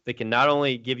guy that can not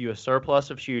only give you a surplus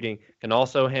of shooting, can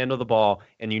also handle the ball,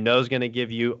 and is going to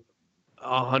give you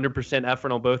 100%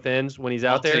 effort on both ends when he's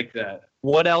out there. Take that.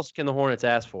 What else can the Hornets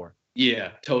ask for? Yeah,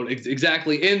 totally,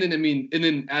 exactly. And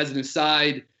then as an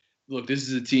aside, look, this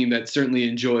is a team that certainly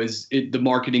enjoys the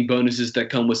marketing bonuses that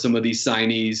come with some of these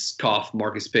signees. Cough,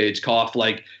 Marcus Page, cough,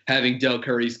 like having Del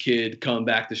Curry's kid come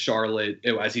back to Charlotte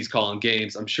as he's calling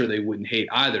games. I'm sure they wouldn't hate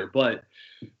either. But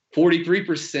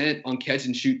 43% on catch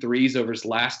and shoot threes over his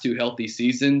last 2 healthy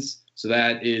seasons. So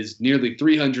that is nearly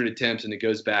 300 attempts, and it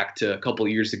goes back to a couple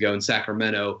of years ago in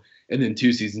Sacramento and then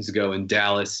 2 seasons ago in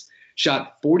Dallas.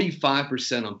 shot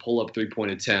 45% on pull-up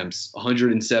three-point attempts,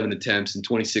 107 attempts in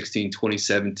 2016,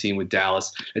 2017 with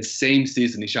Dallas. That same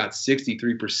season, he shot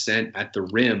 63% at the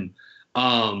rim.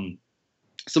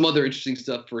 Some other interesting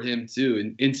stuff for him,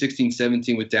 too. In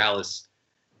 16-17 with Dallas,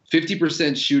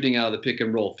 50% shooting out of the pick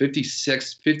and roll,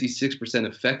 56%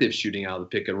 effective shooting out of the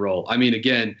pick and roll. I mean,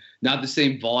 again, not the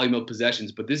same volume of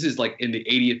possessions, but this is like in the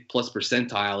 80th plus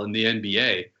percentile in the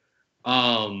NBA.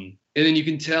 And then you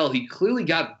can tell he clearly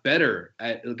got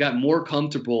got more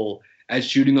comfortable at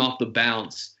shooting off the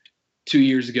bounce 2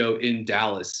 years ago in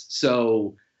Dallas.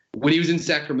 So when he was in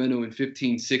Sacramento in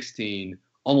 15-16,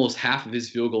 almost half of his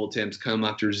field goal attempts come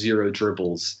after 0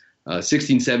 dribbles.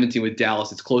 16-17 with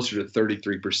Dallas, it's closer to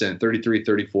 33%,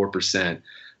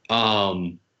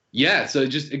 34%. So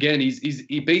just, again,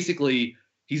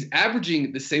 he's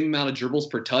averaging the same amount of dribbles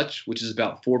per touch, which is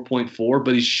about 4.4,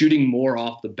 but he's shooting more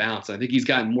off the bounce. I think he's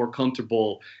gotten more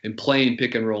comfortable in playing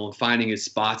pick and roll and finding his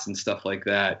spots and stuff like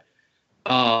that.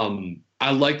 I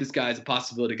like this guy as a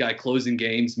possibility, guy closing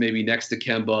games, maybe next to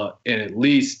Kemba, and at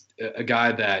least a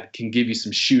guy that can give you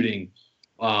some shooting.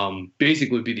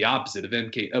 Basically would be the opposite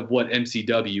of what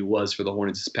MCW was for the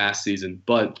Hornets this past season.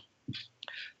 But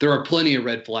there are plenty of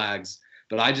red flags.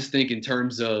 But I just think in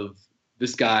terms of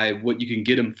this guy, what you can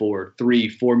get him for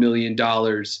 $3-4 million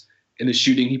in the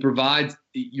shooting he provides,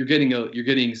 you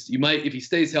might, if he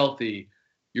stays healthy,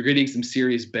 you're getting some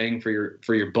serious bang for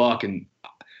your buck. And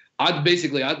I'd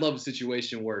love a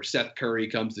situation where Seth Curry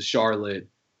comes to Charlotte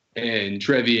and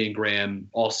Treveon Graham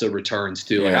also returns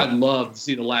too. Like, I'd love to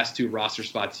see the last 2 roster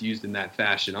spots used in that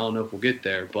fashion. I don't know if we'll get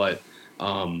there, but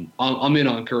I'm in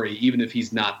on Curry, even if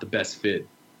he's not the best fit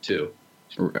too.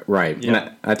 Right. Yeah.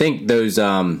 And I think those,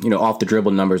 off the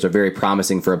dribble numbers are very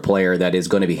promising for a player that is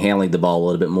going to be handling the ball a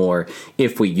little bit more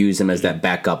if we use him as that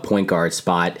backup point guard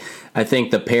spot. I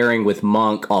think the pairing with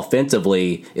Monk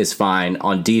offensively is fine.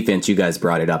 On defense, you guys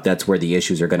brought it up. That's where the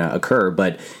issues are going to occur.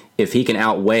 But if he can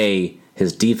outweigh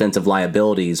his defensive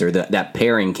liabilities, or that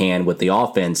pairing can with the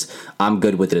offense, I'm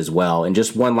good with it as well. And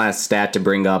just one last stat to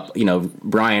bring up,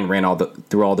 Brian ran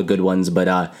through all the good ones,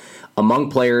 but among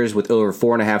players with over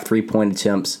 4.5 3-point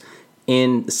attempts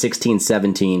in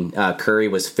 16-17, Curry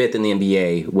was 5th in the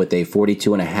NBA with a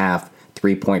 42.5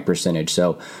 3-point percentage.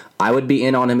 So I would be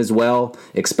in on him as well,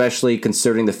 especially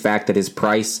considering the fact that his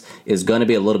price is going to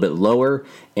be a little bit lower.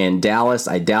 And Dallas,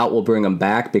 I doubt will bring him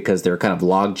back because they're kind of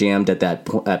log jammed at that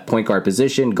point guard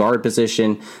position.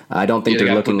 I don't think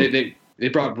they're looking. They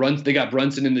brought Brunson. They got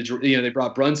Brunson in they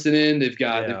brought Brunson in. They've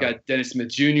got Dennis Smith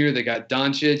Jr. They got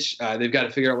Doncic. They've got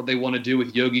to figure out what they want to do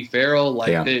with Yogi Ferrell.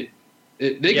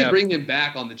 They can bring him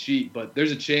back on the cheap, but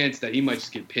there's a chance that he might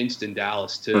just get pinched in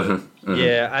Dallas too. Mm-hmm.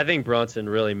 Yeah, I think Brunson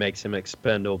really makes him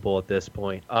expendable at this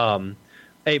point.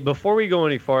 Hey, before we go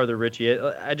any farther, Richie,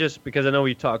 because I know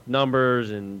we talked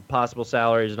numbers and possible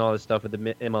salaries and all this stuff with the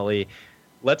MLE,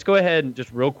 let's go ahead and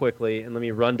just real quickly and let me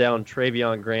run down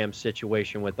Treveon Graham's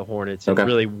situation with the Hornets and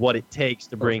really what it takes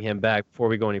to bring him back before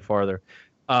we go any farther.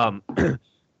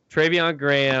 Treveon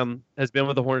Graham has been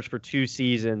with the Hornets for 2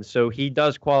 seasons, so he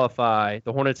does qualify.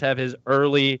 The Hornets have his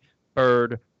early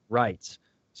bird rights.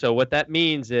 So what that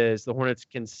means is the Hornets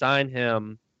can sign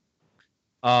him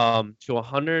to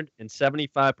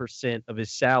 175% of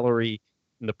his salary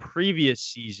in the previous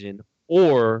season,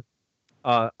 or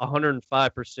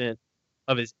 105%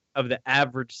 of the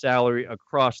average salary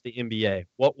across the NBA.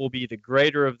 What will be the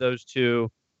greater of those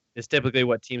two is typically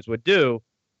what teams would do.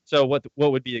 So what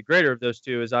would be the greater of those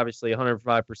two is obviously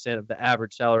 105% of the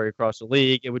average salary across the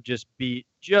league. It would just be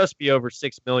over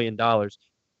 $6 million.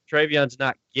 Treveon's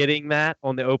not getting that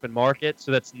on the open market,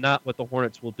 so that's not what the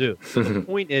Hornets will do. The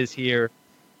point is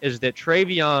that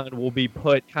Treveon will be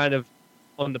put kind of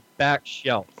on the back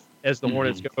shelf as the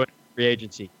Hornets go into free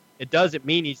agency. It doesn't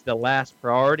mean he's the last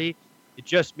priority. It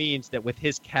just means that with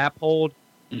his cap hold,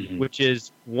 which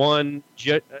is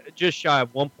just shy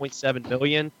of $1.7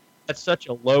 million, that's such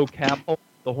a low cap hold.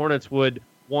 The Hornets would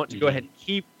want to go ahead and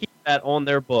keep that on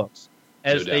their books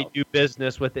as they do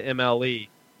business with the MLE.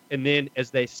 And then as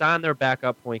they sign their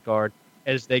backup point guard,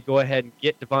 as they go ahead and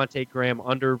get Devontae Graham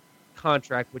under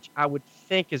contract, which I would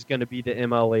think is going to be the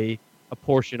MLE, a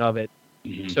portion of it,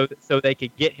 so they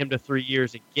could get him to 3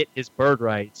 years and get his bird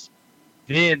rights.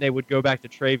 Then they would go back to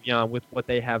Treveon with what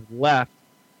they have left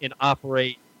and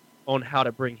operate on how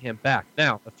to bring him back.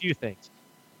 Now, a few things.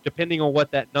 Depending on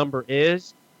what that number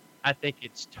is, I think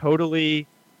it's totally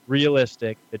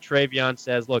realistic that Treveon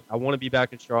says, look, I want to be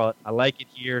back in Charlotte. I like it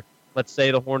here. Let's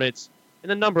say the Hornets, and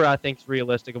the number I think is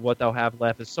realistic of what they'll have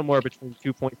left is somewhere between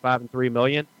 2.5 and 3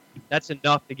 million. That's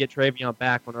enough to get Treveon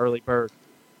back on early bird.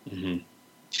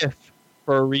 If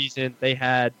for a reason they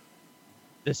had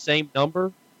the same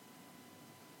number,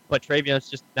 but Travion's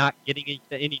just not getting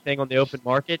anything on the open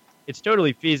market, it's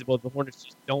totally feasible if the Hornets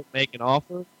just don't make an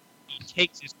offer. He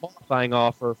takes his qualifying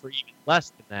offer for even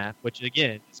less than that, which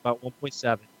again is about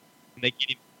 1.7, and they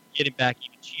get him back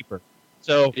even cheaper.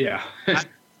 So Yeah.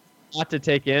 not to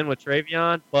take in with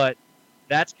Travion, but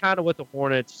that's kind of what the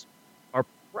Hornets are.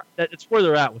 It's where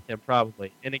they're at with him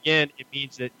probably. And again, it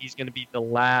means that he's going to be the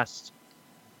last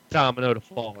domino to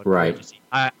fall. Right.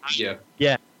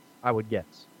 Yeah. I would guess.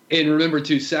 And remember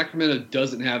too, Sacramento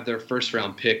doesn't have their first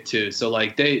round pick too, so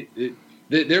like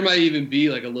there might even be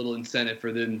like a little incentive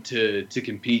for them to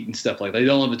compete and stuff like that. They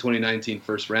don't have the 2019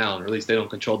 first round, or at least they don't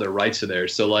control their rights to there.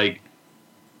 So like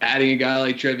adding a guy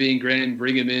like Trevion Grant,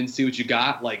 bring him in, see what you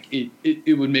got. Like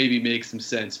it would maybe make some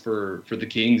sense for the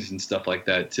Kings and stuff like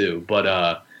that too.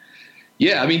 But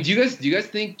yeah, I mean, do you guys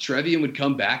think Trevion would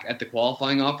come back at the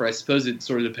qualifying offer? I suppose it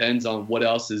sort of depends on what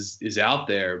else is out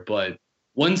there, but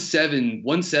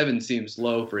 1.7 seems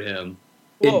low for him.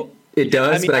 Well, It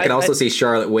does, I mean, but I can also see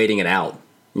Charlotte waiting it out.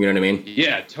 You know what I mean?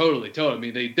 Yeah, totally. I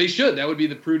mean, they should. That would be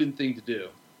the prudent thing to do.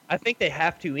 I think they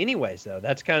have to anyways, though.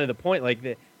 That's kind of the point.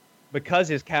 Like, because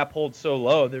his cap holds so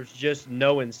low, there's just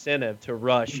no incentive to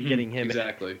rush getting him.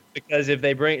 Exactly. Because if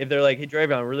they're like, hey,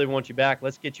 Draymond, I really want you back.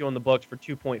 Let's get you on the books for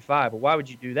 2.5. Well, why would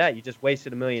you do that? You just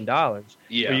wasted $1 million.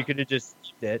 Yeah. Or you could have just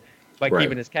kept it by Right.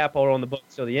 keeping his cap holder on the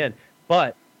books till the end.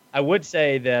 But I would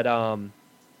say that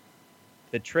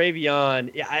the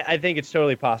Travion, I think it's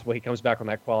totally possible he comes back on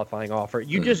that qualifying offer.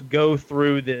 You just go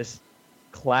through this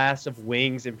class of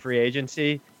wings in free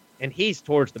agency, and he's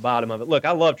towards the bottom of it. Look,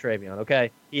 I love Travion,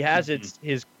 okay? He has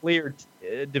his clear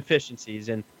deficiencies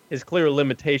and his clear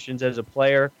limitations as a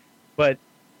player, but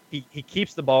he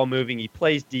keeps the ball moving. He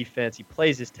plays defense. He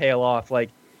plays his tail off. Like,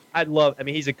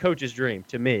 he's a coach's dream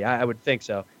to me. I would think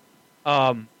so.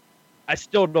 I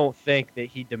still don't think that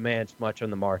he demands much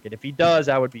on the market. If he does,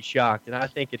 I would be shocked. And I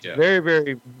think it's very,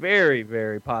 very, very,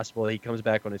 very possible that he comes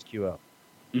back on his QO.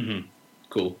 Mm-hmm.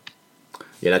 Cool.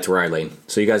 Yeah, that's where I lean.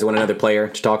 So you guys want another player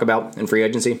to talk about in free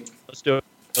agency? Let's do it.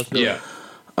 Yeah.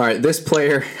 All right, this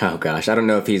player, oh gosh, I don't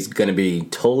know if he's going to be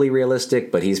totally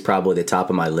realistic, but he's probably the top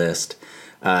of my list.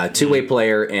 Two-way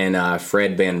player in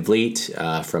Fred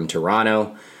VanVleet from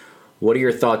Toronto. What are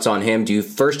your thoughts on him?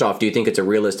 First off, do you think it's a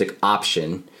realistic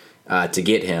option to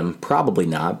get him? Probably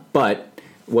not, but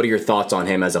what are your thoughts on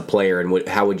him as a player, and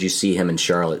how would you see him in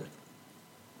Charlotte?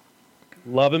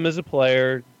 Love him as a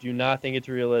player. Do not think it's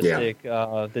realistic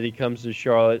that he comes to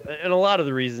Charlotte. And a lot of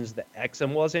the reasons that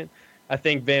Exum wasn't. I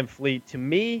think VanVleet, to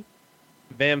me,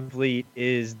 VanVleet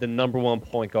is the number one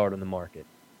point guard on the market.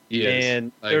 Yes,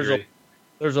 and I agree.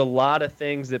 There's a lot of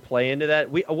things that play into that.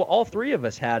 All three of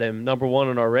us had him number one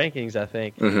in our rankings, I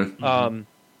think. Mm-hmm. A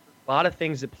lot of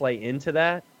things that play into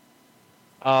that.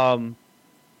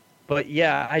 But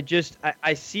yeah,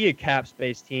 I see a cap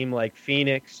space team like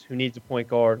Phoenix, who needs a point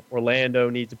guard. Orlando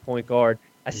needs a point guard.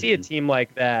 I see a team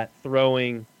like that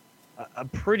throwing a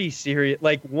pretty serious,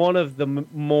 like one of the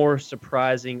more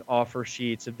surprising offer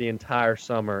sheets of the entire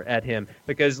summer at him.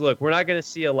 Because look, we're not going to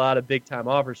see a lot of big time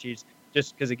offer sheets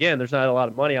just because, again, there's not a lot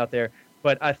of money out there.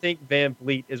 But I think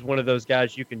VanVleet is one of those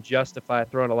guys you can justify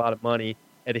throwing a lot of money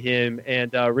at him.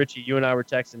 And Richie, you and I were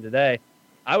texting today.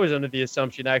 I was under the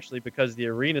assumption, actually, because of the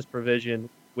arenas provision,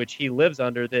 which he lives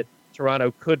under, that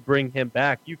Toronto could bring him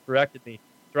back. You corrected me.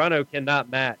 Toronto cannot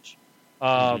match.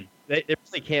 They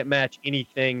really can't match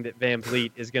anything that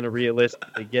VanVleet is going to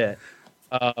realistically get,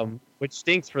 which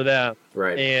stinks for them,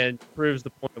 Right. and proves the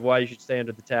point of why you should stay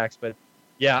under the tax. But,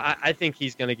 yeah, I think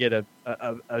he's going to get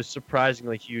a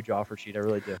surprisingly huge offer sheet. I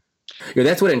really do. Yeah,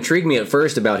 that's what intrigued me at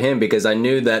first about him, because I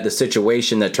knew that the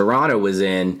situation that Toronto was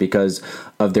in because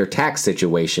of their tax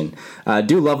situation. I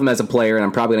do love him as a player, and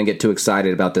I'm probably going to get too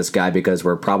excited about this guy because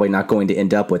we're probably not going to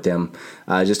end up with him.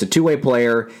 Just a two-way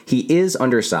player. He is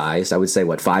undersized. I would say,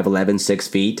 5'11", 6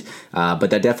 feet, but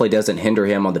that definitely doesn't hinder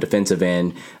him on the defensive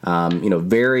end.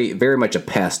 Very, very much a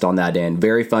pest on that end.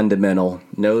 Very fundamental.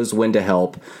 Knows when to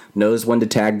help. Knows when to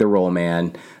tag the roll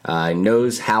man.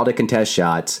 Knows how to contest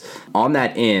shots. On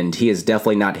that end, he is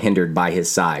definitely not hindered by his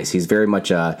size. He's very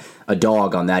much a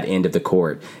dog on that end of the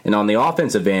court. And on the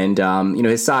offensive end,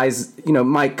 his size,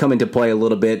 might come into play a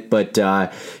little bit, but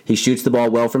he shoots the ball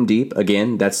well from deep.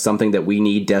 Again, that's something that we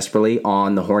need desperately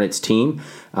on the Hornets team.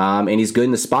 And he's good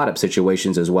in the spot-up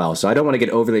situations as well. So I don't want to get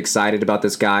overly excited about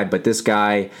this guy, but this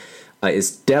guy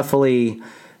is definitely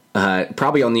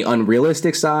probably on the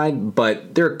unrealistic side,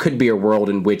 but there could be a world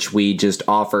in which we just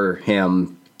offer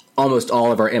him almost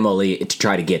all of our MLE to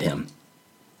try to get him.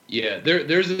 Yeah,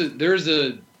 there's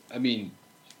a. I mean,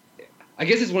 I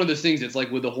guess it's one of those things. It's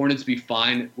like, would the Hornets be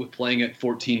fine with playing at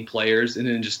 14 players and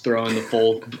then just throwing the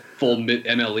full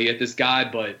MLE at this guy?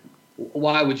 But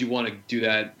why would you want to do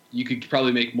that? You could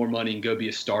probably make more money and go be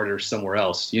a starter somewhere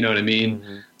else. You know what I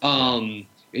mean? Mm-hmm.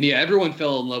 And yeah, everyone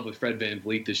fell in love with Fred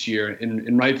VanVleet this year,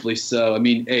 and rightfully so. I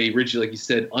mean, Richie, like you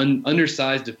said,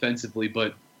 undersized defensively,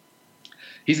 but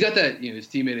he's got that, his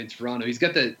teammate in Toronto, he's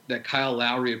got that Kyle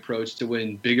Lowry approach to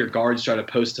when bigger guards try to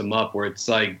post him up, where it's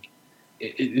like,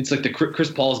 it's like the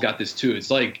Chris Paul's got this too. It's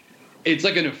like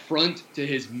an affront to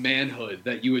his manhood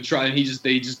that you would try, and he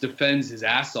just defends his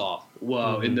ass off.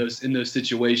 In those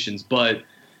situations, but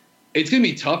it's going to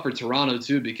be tough for Toronto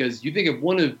too, because you think of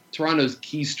one of Toronto's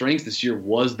key strengths this year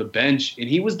was the bench, and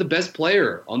he was the best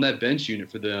player on that bench unit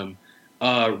for them.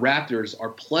 Raptors are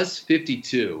plus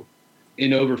 52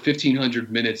 in over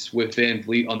 1,500 minutes with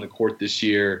VanVleet on the court this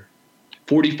year.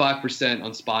 45%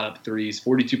 on spot-up threes,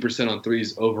 42% on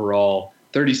threes overall,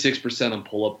 36% on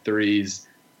pull-up threes,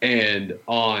 and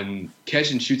on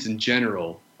catch and shoots in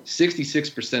general,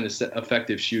 66%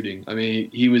 effective shooting. I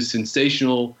mean, he was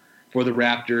sensational for the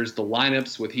Raptors. The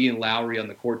lineups with he and Lowry on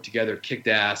the court together kicked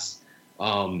ass.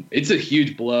 It's a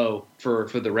huge blow for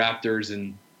the Raptors,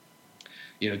 and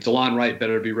DeLon Wright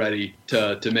better be ready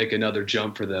to make another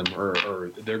jump for them,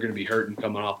 or they're going to be hurting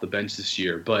coming off the bench this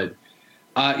year. But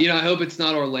I hope it's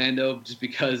not Orlando, just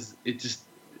because it's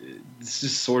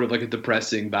just sort of like a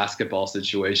depressing basketball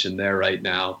situation there right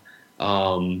now.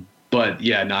 But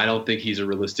yeah, no, I don't think he's a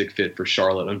realistic fit for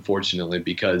Charlotte, unfortunately,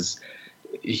 because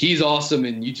he's awesome,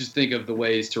 and you just think of the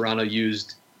ways Toronto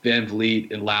used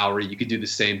VanVleet and Lowry. You could do the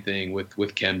same thing with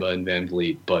Kemba and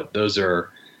VanVleet, but those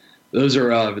are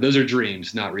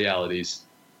dreams, not realities.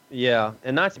 Yeah,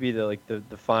 and not to be the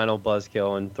final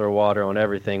buzzkill and throw water on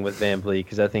everything with VanVleet,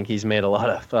 because I think he's made a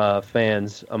lot of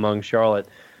fans among Charlotte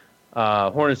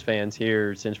Hornets fans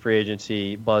here since free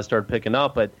agency buzz started picking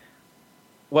up. But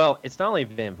it's not only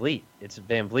VanVleet. It's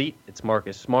VanVleet. It's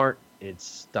Marcus Smart.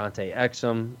 It's Dante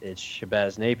Exum. It's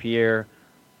Shabazz Napier.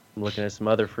 I'm looking at some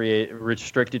other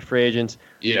restricted free agents.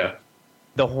 Yeah.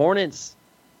 The Hornets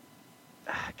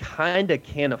kind of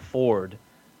can't afford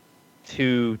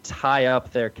to tie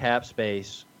up their cap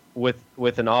space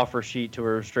with an offer sheet to a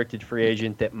restricted free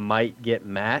agent that might get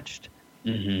matched.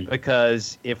 Mm-hmm.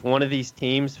 Because if one of these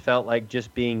teams felt like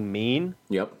just being mean,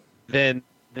 then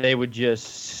they would just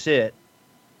sit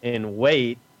and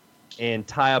wait and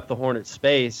tie up the Hornets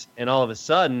space, and all of a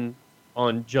sudden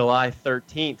on July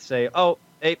 13th say, oh,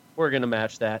 hey, we're going to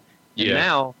match that. And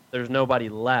now there's nobody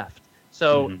left.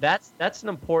 So that's an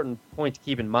important point to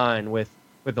keep in mind with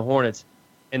the Hornets.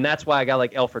 And that's why a guy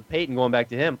like Elfrid Payton, going back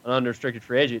to him, an unrestricted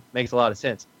free agent, makes a lot of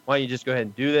sense. Why don't you just go ahead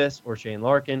and do this, or Shane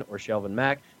Larkin, or Shelvin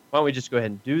Mack? Why don't we just go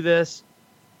ahead and do this,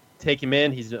 take him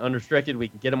in, he's unrestricted, we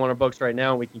can get him on our books right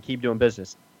now, and we can keep doing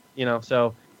business.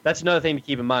 So that's another thing to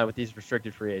keep in mind with these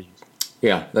restricted free agents.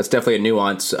 Yeah, that's definitely a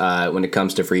nuance when it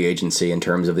comes to free agency in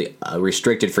terms of the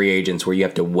restricted free agents where you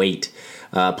have to wait.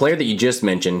 Player that you just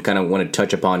mentioned, kind of want to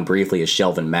touch upon briefly, is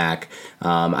Shelvin Mack.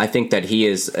 I think that he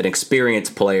is an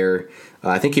experienced player.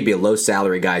 I think he'd be a low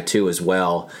salary guy too as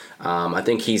well. I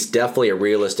think he's definitely a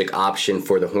realistic option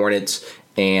for the Hornets.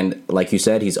 And like you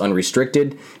said, he's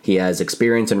unrestricted. He has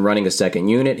experience in running a second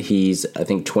unit. He's, I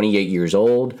think, 28 years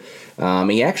old.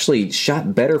 He actually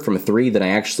shot better from three than I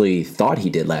actually thought he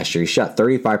did last year. He shot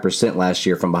 35% last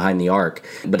year from behind the arc,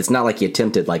 but it's not like he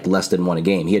attempted like less than one a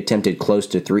game. He attempted close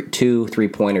to two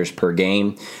three-pointers per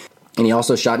game. And he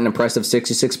also shot an impressive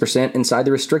 66% inside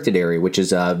the restricted area, which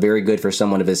is very good for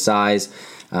someone of his size,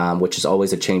 which is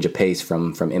always a change of pace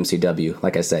from MCW.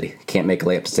 Like I said, he can't make a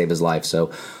layup to save his life.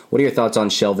 So what are your thoughts on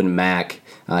Shelvin Mack?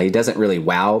 He doesn't really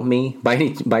wow me by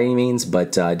any means,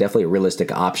 but definitely a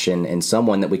realistic option and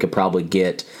someone that we could probably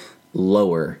get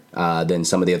lower than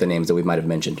some of the other names that we might have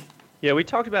mentioned. Yeah, we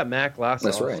talked about Mack last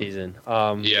season.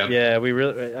 I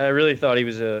really thought he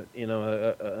was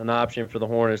an option for the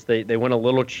Hornets. They went a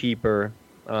little cheaper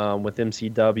with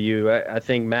MCW. I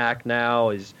think Mack now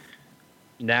is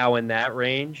in that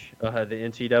range, the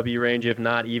NCW range, if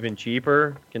not even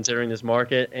cheaper, considering this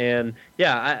market. And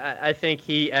I think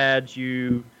he adds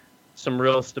you some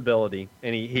real stability,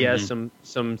 and he has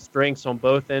some strengths on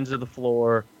both ends of the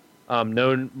floor.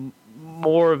 Known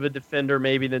more of a defender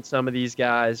maybe than some of these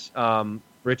guys.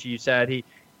 Richie, you said he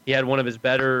had one of his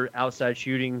better outside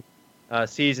shooting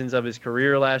seasons of his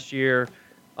career last year.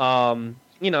 There's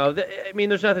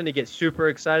nothing to get super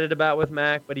excited about with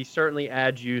Mack, but he certainly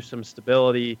adds you some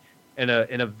stability and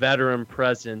a veteran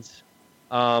presence.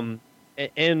 And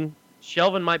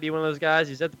Shelvin might be one of those guys.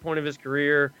 He's at the point of his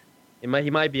career. He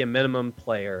might be a minimum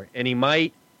player, and he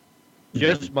might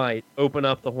just might open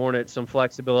up the Hornets some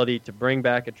flexibility to bring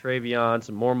back a Travion,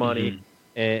 some more money,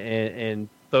 and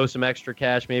throw some extra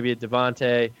cash, maybe at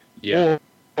Devontae,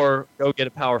 or go get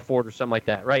a power forward or something like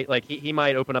that, right? Like he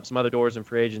might open up some other doors in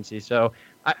free agency. So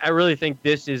I really think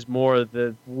this is more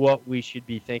what we should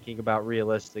be thinking about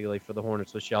realistically for the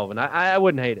Hornets with Shelvin. I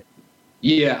wouldn't hate it.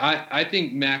 Yeah, I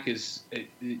think Mac is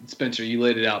Spencer. You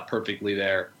laid it out perfectly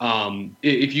there.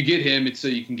 If you get him, it's so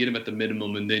you can get him at the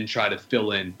minimum and then try to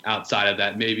fill in outside of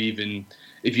that. Maybe even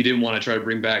if you didn't want to try to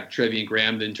bring back Trevion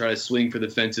Graham, then try to swing for the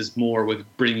fences more with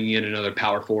bringing in another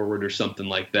power forward or something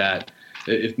like that.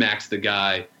 If Mac's the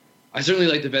guy, I certainly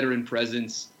like the veteran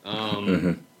presence.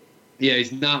 Yeah,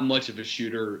 he's not much of a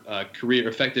shooter. Career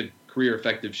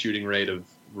effective shooting rate of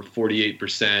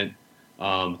 48%.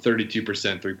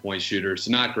 32% 3-point shooter, so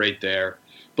not great there.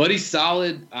 But he's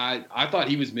solid. I thought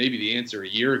he was maybe the answer a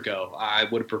year ago. I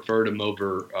would have preferred him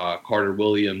over Carter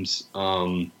Williams.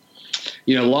 Sort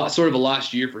of a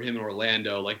lost year for him in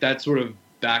Orlando. Like that sort of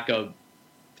backup,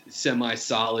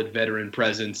 semi-solid veteran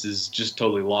presence is just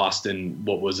totally lost in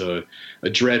what was a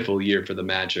dreadful year for the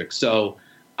Magic. So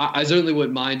I certainly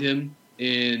wouldn't mind him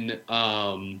in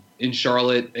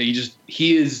Charlotte.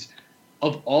 He is.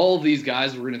 Of all of these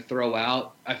guys we're going to throw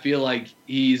out, I feel like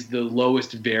he's the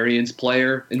lowest variance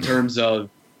player in terms of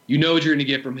what you're going to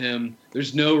get from him.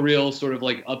 There's no real sort of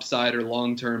like upside or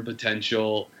long-term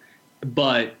potential,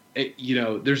 but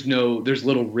there's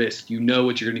little risk. You know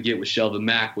what you're going to get with Shelvin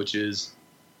Mack, which is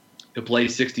he'll play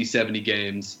 60, 70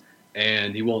 games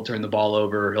and he won't turn the ball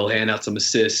over. He'll hand out some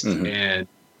assists and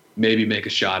maybe make a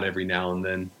shot every now and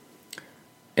then.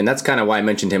 And that's kind of why I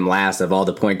mentioned him last of all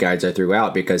the point guards I threw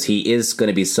out, because he is going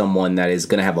to be someone that is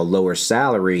going to have a lower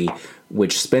salary,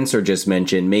 which Spencer just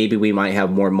mentioned. Maybe we might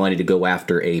have more money to go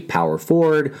after a power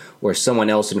forward or someone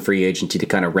else in free agency to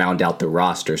kind of round out the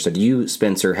roster. So do you,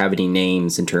 Spencer, have any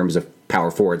names in terms of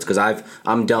power forwards? Because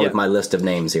I'm done with my list of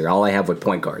names here. All I have with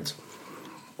point guards.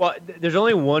 Well, there's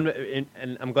only one,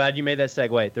 and I'm glad you made that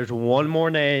segue. There's one more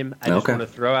name I just want to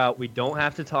throw out. We don't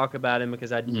have to talk about him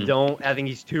because I think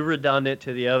he's too redundant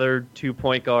to the other 2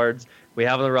 point guards we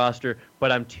have on the roster,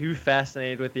 but I'm too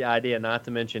fascinated with the idea not to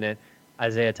mention it.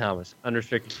 Isaiah Thomas,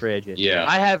 unrestricted free agent. Yeah.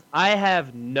 I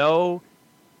have no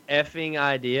effing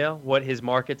idea what his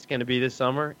market's going to be this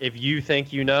summer. If you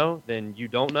think you know, then you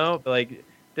don't know. But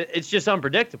it's just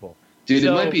unpredictable. Dude,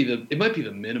 it might be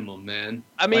the minimum, man.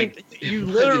 I mean, you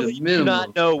literally do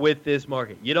not know with this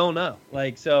market. You don't know.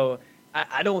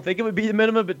 I don't think it would be the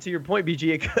minimum, but to your point,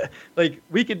 BG,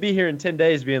 we could be here in 10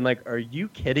 days being like, are you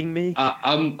kidding me?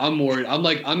 I'm worried.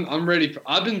 I'm ready.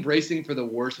 I've been bracing for the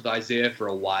worst with Isaiah for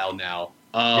a while now.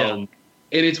 And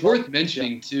it's worth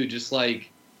mentioning too, just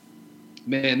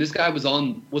man, this guy was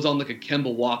on like a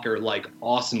Kemba Walker,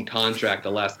 awesome contract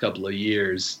the last couple of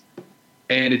years.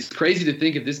 And it's crazy to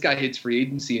think if this guy hits free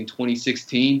agency in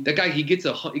 2016, that guy he gets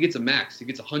a max. He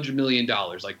gets $100 million.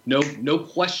 No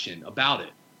question about it.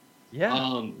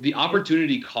 Yeah. The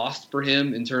opportunity cost for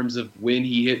him in terms of when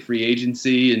he hit free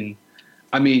agency, and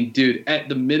I mean, dude, at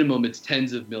the minimum, it's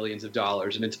tens of millions of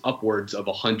dollars, and it's upwards of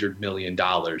 $100 million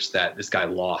that this guy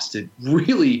lost. It's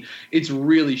really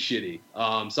shitty.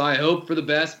 So I hope for the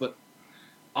best, but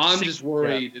I'm just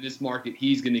worried in this market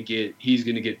he's gonna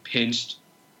get pinched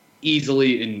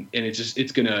easily, and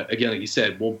it's gonna, again, like you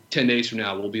said, 10 days from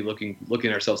now we'll be looking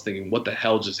at ourselves thinking, what the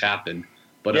hell just happened?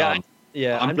 But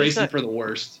I'm bracing for the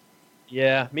worst.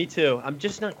 Yeah, me too. I'm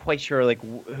just not quite sure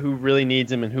who really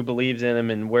needs him and who believes in him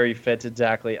and where he fits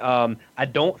exactly. I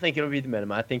don't think it'll be the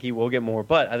minimum. I think he will get more,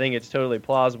 but I think it's totally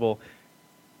plausible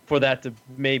for that to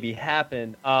maybe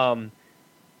happen. I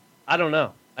don't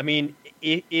know. I mean,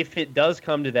 if it does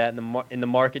come to that and the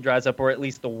market dries up, or at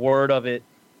least the word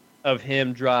of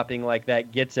him dropping like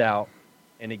that gets out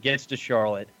and it gets to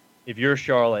Charlotte, if you're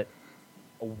Charlotte,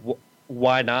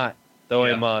 why not throw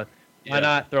him a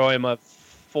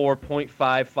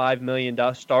 $4.55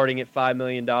 million, starting at $5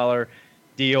 million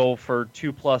deal for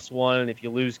 2+1? And if you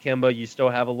lose Kemba, you still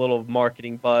have a little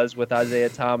marketing buzz with Isaiah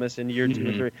Thomas in year 2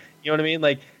 or 3. You know what I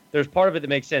mean? There's part of it that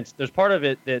makes sense. There's part of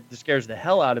it that scares the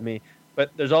hell out of me,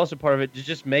 but there's also part of it that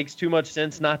just makes too much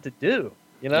sense not to do.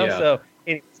 So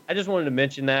I just wanted to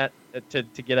mention that to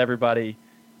get everybody.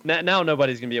 Now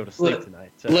nobody's gonna be able to sleep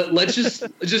tonight. So. Let's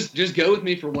just go with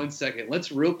me for 1 second.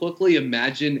 Let's real quickly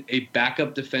imagine a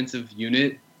backup defensive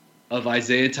unit of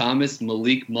Isaiah Thomas,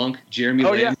 Malik Monk, Jeremy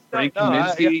Lamb, Frank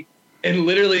Kaminsky, and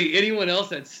literally anyone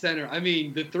else at center. I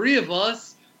mean, the three of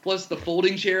us plus the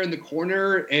folding chair in the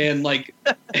corner and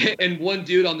and one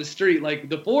dude on the street.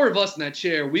 The four of us in that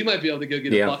chair, we might be able to go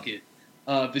get a bucket.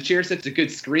 If the chair sets a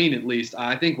good screen, at least,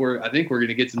 I think we're going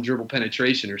to get some dribble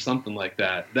penetration or something like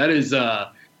that.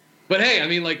 But hey, I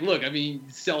mean, like, look, I mean,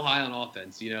 sell high on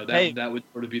offense. That would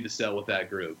sort of be the sell with that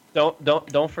group.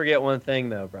 Don't forget one thing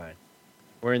though, Brian.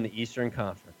 We're in the Eastern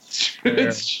Conference,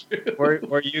 It's true.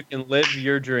 where you can live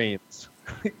your dreams.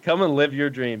 Come and live your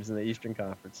dreams in the Eastern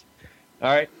Conference.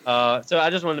 All right. So I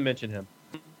just wanted to mention him.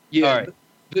 Yeah. All right.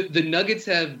 The Nuggets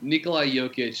have Nikola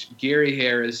Jokic, Gary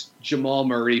Harris, Jamal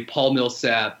Murray, Paul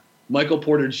Millsap, Michael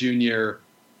Porter Jr.,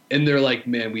 and they're like,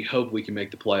 man, we hope we can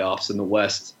make the playoffs in the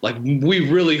West. Like,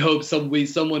 we really hope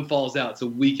someone falls out so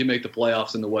we can make the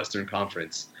playoffs in the Western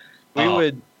Conference.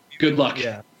 Good luck.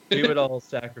 Yeah. We would all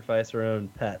sacrifice our own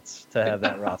pets to have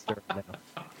that roster right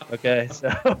now. Okay,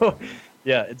 so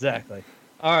yeah, exactly.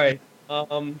 All right,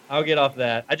 I'll get off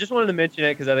that. I just wanted to mention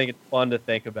it because I think it's fun to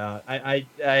think about.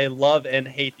 I love and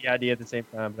hate the idea at the same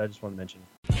time, but I just want to mention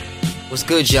it. What's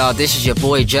good, y'all? This is your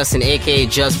boy Justin, aka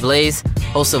Just Blaze,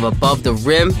 host of Above the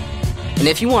Rim. And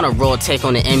if you want a raw take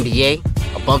on the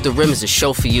NBA, Above the Rim is a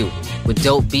show for you. With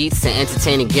dope beats and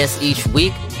entertaining guests each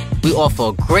week, we offer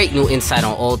a great new insight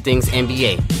on all things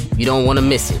NBA. You don't want to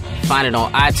miss it. Find it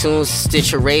on iTunes,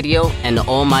 Stitcher Radio, and the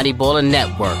Almighty Baller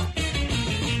Network.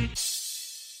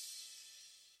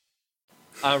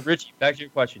 Richie, back to your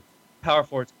question. Power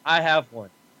forwards. I have one.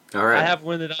 All right. I have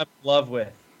one that I'm in love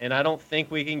with, and I don't think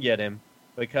we can get him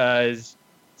because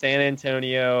San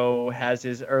Antonio has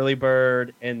his early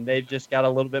bird, and they've just got a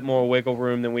little bit more wiggle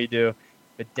room than we do.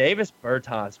 But Davis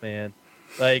Bertans, man,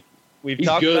 like we've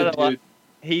talked about it a lot. Dude.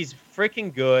 He's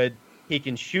freaking good. He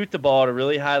can shoot the ball at a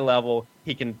really high level.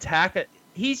 He can attack it.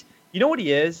 You know what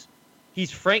he is?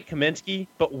 He's Frank Kaminsky,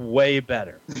 but way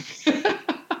better.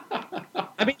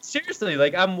 I mean, seriously,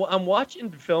 like I'm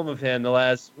watching film of him the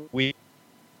last week.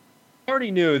 I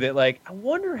already knew that, like, I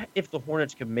wonder if the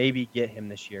Hornets could maybe get him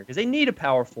this year because they need a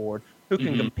power forward who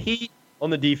can compete on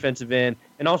the defensive end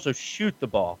and also shoot the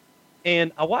ball.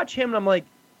 And I watch him and I'm like,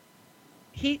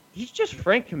 he's just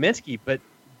Frank Kaminsky, but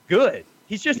good.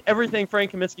 He's just everything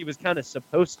Frank Kaminsky was kind of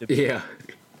supposed to be. Yeah.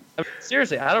 I mean,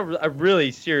 seriously,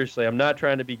 I'm not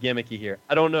trying to be gimmicky here.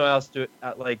 I don't know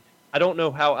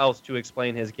how else to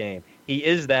explain his game. He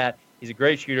is that. He's a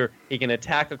great shooter. He can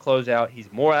attack a closeout.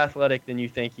 He's more athletic than you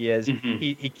think he is.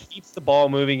 He keeps the ball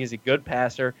moving. He's a good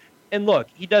passer. And look,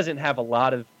 he doesn't have a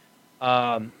lot of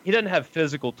he doesn't have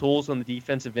physical tools on the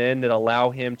defensive end that allow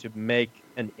him to make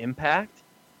an impact.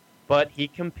 But he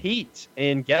competes.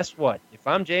 And guess what? If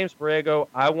I'm James Borrego,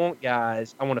 I want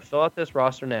to fill out this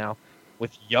roster now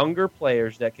with younger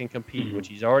players that can compete, which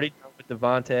he's already done with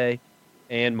Devontae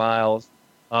and Miles.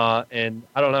 And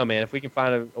I don't know, man. If we can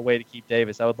find a way to keep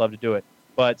Davis, I would love to do it.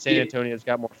 But San Antonio's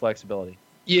got more flexibility.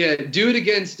 Yeah, do it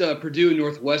against Purdue and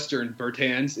Northwestern,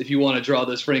 Bertans, if you want to draw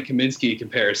those Frank Kaminsky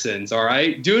comparisons, all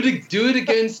right? Do it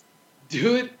against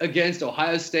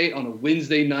Ohio State on a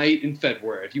Wednesday night in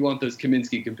February if you want those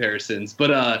Kaminsky comparisons.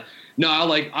 But no,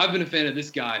 I've been a fan of this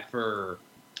guy for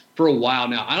a while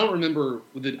now. I don't remember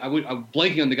I'm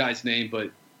blanking on the guy's name,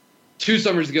 but 2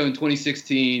 summers ago in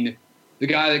 2016, the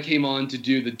guy that came on to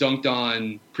do the Dunked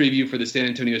On preview for the San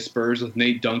Antonio Spurs with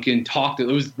Nate Duncan it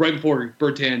was right before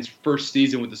Bertans' first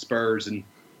season with the Spurs, and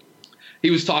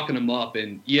he was talking him up.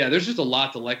 And yeah, there's just a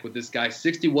lot to like with this guy.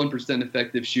 61%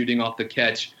 effective shooting off the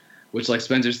catch, which, like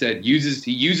Spencer said, he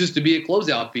uses to be a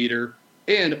closeout feeder.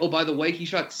 And oh, by the way, he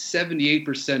shot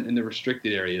 78% in the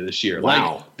restricted area this year.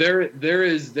 Wow. Like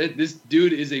this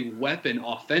dude is a weapon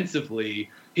offensively.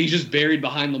 He's just buried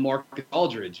behind LaMarcus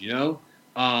Aldridge, you know.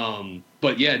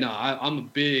 But yeah, no, I'm a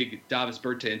big Davis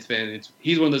Bertans fan.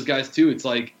 He's one of those guys too. It's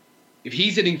like if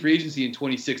he's hitting free agency in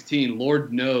 2016,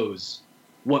 Lord knows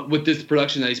what with this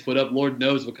production that he's put up. Lord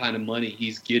knows what kind of money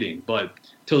he's getting. But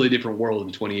totally different world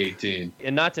in 2018.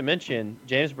 And not to mention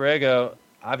James Borrego,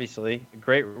 obviously a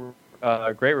great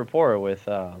rapport with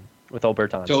old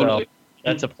Bertans. Totally. So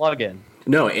that's a plug-in.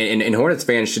 No, and Hornets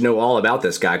fans should know all about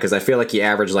this guy because I feel like he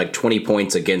averaged like 20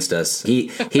 points against us.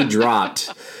 He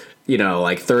dropped.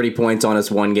 Like 30 points on us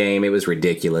one game. It was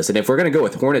ridiculous. And if we're going to go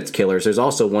with Hornets killers, there's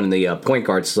also one in the point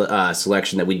guard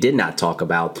selection that we did not talk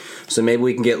about. So maybe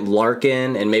we can get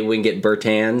Larkin and maybe we can get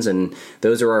Bertans, and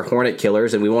those are our Hornet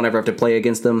killers, and we won't ever have to play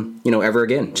against them, ever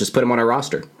again. Just put them on our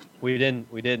roster. We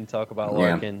didn't talk about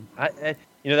Larkin. Yeah.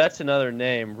 That's another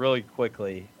name really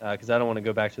quickly because I don't want to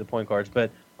go back to the point guards,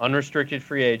 but unrestricted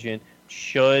free agent.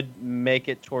 Should make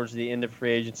it towards the end of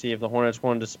free agency if the Hornets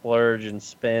wanted to splurge and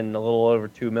spend a little over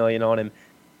 $2 million on him.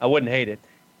 I wouldn't hate it.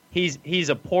 He's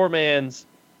a poor man's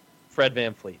Fred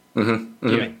VanVleet. Mm-hmm.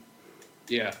 Mm-hmm.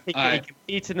 Yeah, he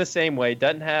competes in the same way.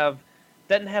 Doesn't have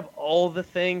all the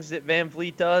things that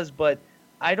VanVleet does, but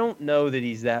I don't know that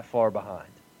he's that far behind.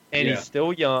 And he's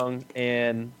still young,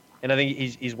 and I think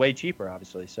he's way cheaper,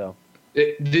 obviously. So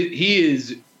he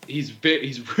is he's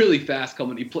really fast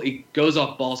coming. He goes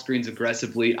off ball screens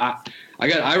aggressively. I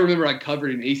remember I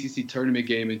covered an ACC tournament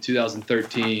game in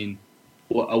 2013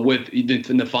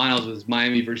 in the finals with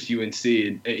Miami versus UNC,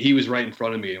 and he was right in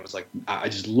front of me. And it was like I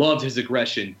just loved his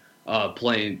aggression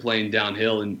playing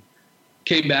downhill, and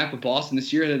came back with Boston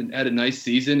this year. Had a nice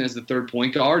season as the third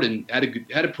point guard, and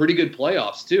had a pretty good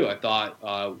playoffs too. I thought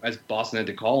as Boston had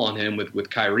to call on him with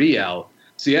Kyrie out.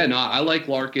 So yeah, no, I like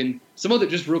Larkin. Some other,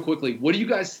 just real quickly, what do you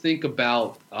guys think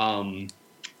about Raymond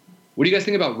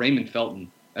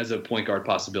Felton as a point guard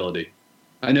possibility?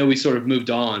 I know we sort of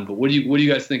moved on, but what do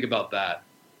you guys think about that?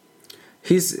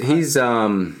 He's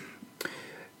kind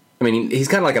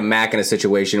of like a Mac in a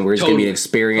situation where he's going to be an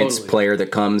experienced player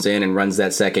that comes in and runs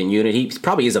that second unit. He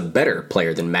probably is a better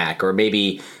player than Mac, or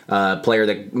maybe a player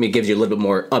that gives you a little bit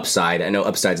more upside. I know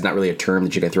upside is not really a term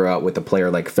that you can throw out with a player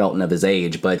like Felton of his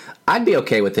age, but I'd be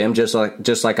okay with him, just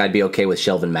like I'd be okay with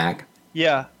Shelvin Mack.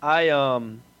 Yeah, I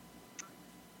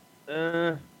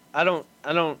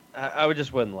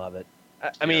just wouldn't love it.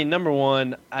 I mean, number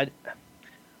one, I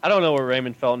don't know what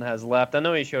Raymond Felton has left. I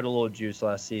know he showed a little juice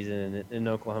last season in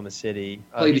Oklahoma City.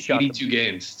 Played 82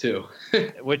 games, too.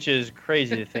 Which is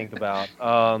crazy to think about.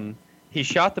 He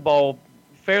shot the ball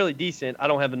fairly decent. I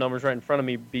don't have the numbers right in front of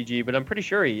me, BG, but I'm pretty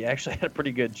sure he actually had a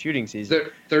pretty good shooting season.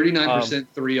 39%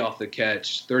 three off the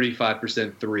catch,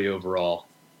 35% three overall.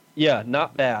 Yeah,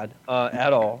 not bad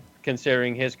at all,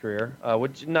 considering his career,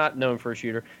 which is not known for a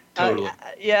shooter. Totally.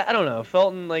 I don't know.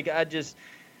 Felton,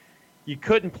 you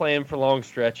couldn't play him for long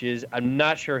stretches. I'm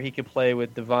not sure he could play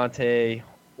with Devontae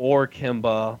or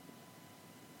Kemba.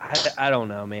 I don't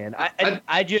know, man.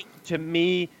 To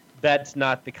me, that's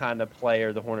not the kind of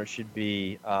player the Hornets should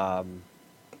be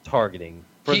targeting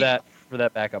for that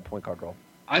backup point guard role.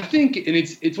 I think, and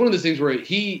it's one of those things where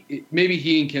maybe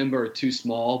he and Kemba are too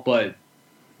small, but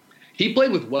he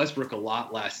played with Westbrook a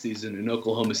lot last season in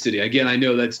Oklahoma City. Again, I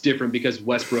know that's different because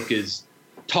Westbrook is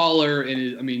taller,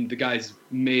 and the guy's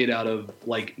made out of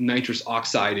like nitrous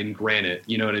oxide and granite,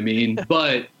 you know what I mean?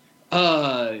 But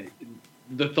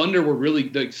the Thunder were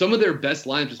really some of their best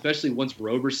lineups, especially once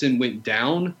Roberson went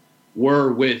down,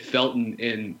 were with Felton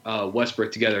and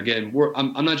Westbrook together. Again,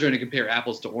 I'm not trying to compare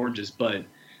apples to oranges, but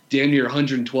damn near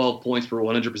 112 points per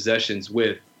 100 possessions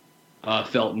with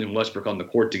Felton and Westbrook on the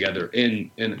court together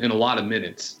in a lot of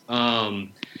minutes. I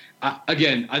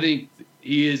think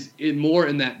he is more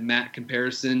in that Matt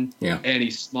comparison, and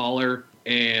he's smaller,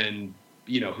 and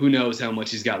who knows how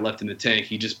much he's got left in the tank.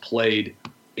 He just played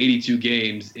 82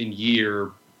 games in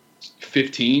year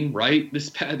 15, right? This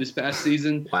past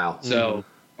season. Wow. So,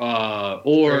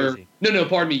 pardon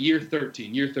me, year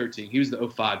 13. Year 13. He was the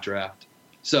 05 draft.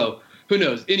 So who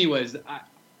knows? Anyways,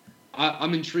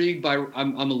 I'm intrigued by.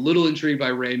 I'm a little intrigued by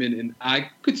Raymond, and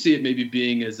I could see it maybe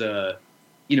being as a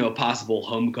possible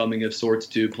homecoming of sorts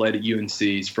too. Played at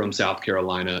UNC's from South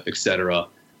Carolina, etc.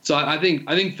 So I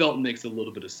think Felton makes a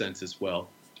little bit of sense as well.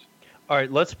 All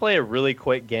right, let's play a really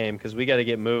quick game because we got to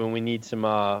get moving. We need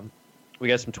some. We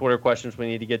got some Twitter questions we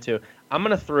need to get to. I'm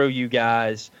gonna throw you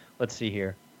guys. Let's see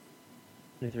here.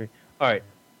 3. All right,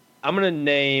 I'm gonna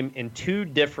name in 2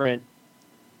 different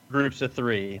groups of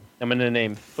 3. I'm gonna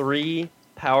name 3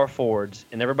 power forwards,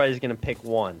 and everybody's gonna pick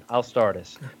one. I'll start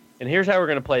us. And here's how we're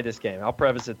going to play this game. I'll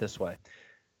preface it this way.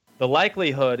 The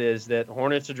likelihood is that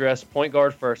Hornets address point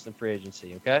guard first in free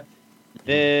agency, okay?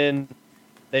 Then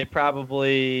they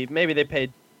maybe they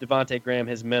paid Devontae Graham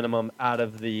his minimum out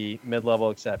of the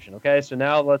mid-level exception, okay? So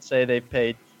now let's say they've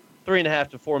paid $3.5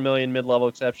 to $4 million mid-level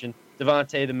exception.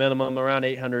 Devontae the minimum around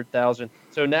 $800,000.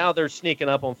 So now they're sneaking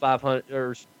up on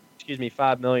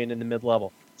 $5 million in the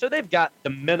mid-level. So they've got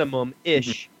the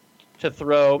minimum-ish to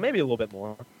throw, maybe a little bit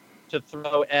more, to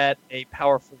throw at a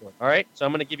power forward. All right, so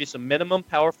I'm going to give you some minimum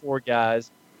power forward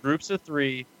guys, groups of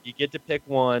 3. You get to pick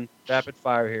one. Rapid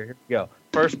fire here. Here we go.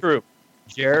 First group: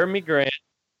 Jeremy Grant,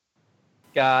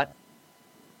 Scott,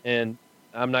 and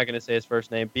I'm not going to say his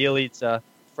first name, Bielitsa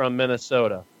from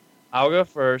Minnesota. I'll go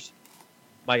first.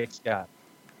 Mike Scott.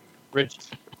 Rich.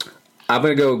 I'm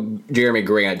going to go Jeremy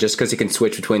Grant just because he can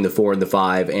switch between the 4 and the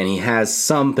 5, and he has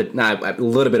a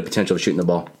little bit of potential of shooting the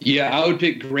ball. Yeah, I would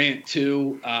pick Grant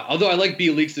too. Although I like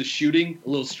Bielitsa's shooting, a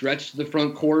little stretch to the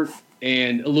front court,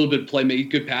 and a little bit of play, maybe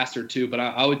good passer too. But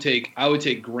I would take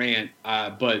Grant.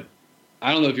 But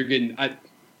I don't know if you're getting. I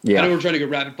know we're trying to go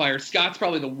rapid fire. Scott's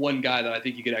probably the one guy that I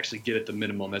think you could actually get at the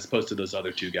minimum, as opposed to those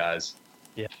other 2 guys.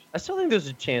 Yeah, I still think there's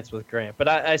a chance with Grant, but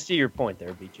I see your point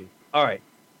there, BG. All right,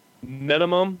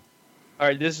 minimum. All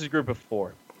right, this is group of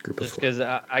 4. Just because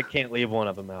I can't leave one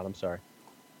of them out. I'm sorry.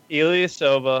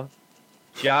 Ilyasova,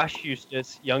 Josh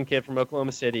Eustace, young kid from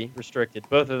Oklahoma City, restricted.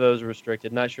 Both of those are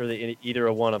restricted. Not sure that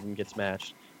either one of them gets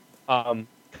matched.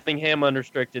 Cunningham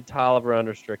unrestricted, Tolliver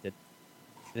unrestricted.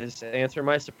 This answer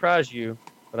might surprise you,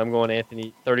 but I'm going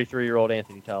 33-year-old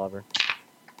Anthony Tolliver.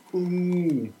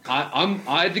 Ooh,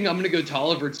 I think I'm going to go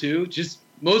Tolliver too, just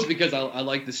mostly because I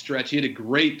like the stretch. He had a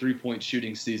great 3-point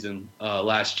shooting season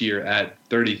last year at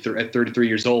 33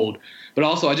 years old. But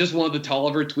also, I just wanted the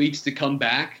Tolliver tweets to come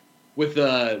back with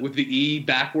the E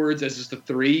backwards as just a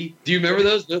 3. Do you remember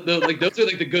those? Those are like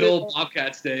the good old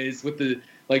Bobcats days with the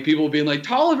people being like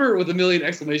Tolliver with a million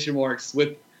exclamation marks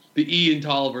with the E in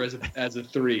Tolliver as a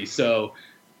 3. So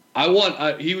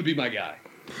he would be my guy.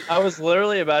 I was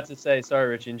literally about to say, sorry,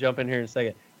 Richie, and jump in here in a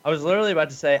second. I was literally about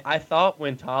to say, I thought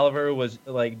when Tolliver was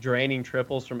like draining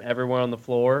triples from everyone on the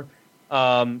floor,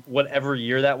 whatever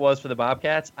year that was for the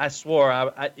Bobcats, I swore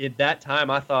at that time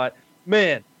I thought,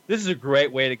 man, this is a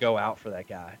great way to go out for that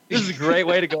guy. This is a great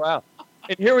way to go out.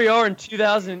 And here we are in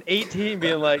 2018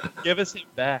 being like, give us him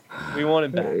back. We want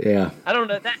him back. Yeah. I don't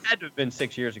know. That had to have been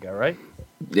 6 years ago, right?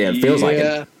 Yeah, it feels like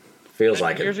it. Feels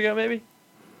like it. Years ago, maybe?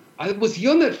 Was he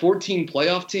on that 14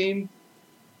 playoff team?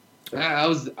 I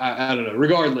don't know.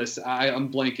 Regardless,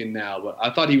 I'm blanking now, but I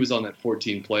thought he was on that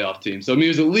 14 playoff team. So, I mean, it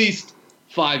was at least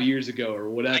 5 years ago or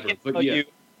whatever. I can but tell yeah. you,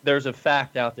 there's a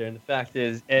fact out there, and the fact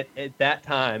is, at that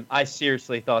time, I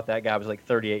seriously thought that guy was like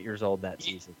 38 years old that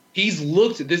season. He's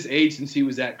looked at this age since he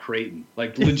was at Creighton.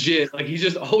 Like, legit. Like, he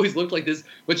just always looked like this.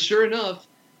 But sure enough,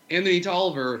 Anthony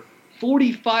Tolliver,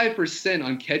 45%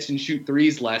 on catch-and-shoot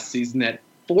threes last season at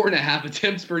 4.5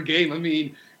 attempts per game. I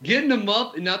mean, getting them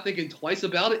up and not thinking twice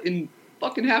about it, and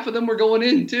fucking half of them were going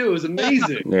in, too. It was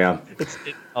amazing. Yeah. It's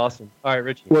awesome. All right,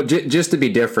 Richie. Well, just to be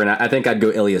different, I think I'd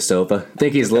go Ilyasova. I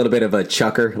think he's a little bit of a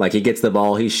chucker. Like, he gets the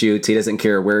ball, he shoots, he doesn't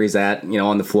care where he's at,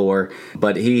 on the floor.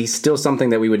 But he's still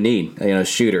something that we would need,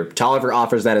 shooter. Tolliver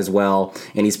offers that as well,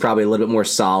 and he's probably a little bit more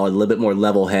solid, a little bit more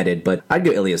level-headed. But I'd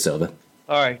go Ilyasova.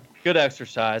 All right, good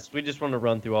exercise. We just want to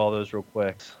run through all those real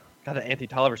quick. God, the Anthony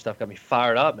Tolliver stuff got me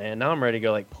fired up, man. Now I'm ready to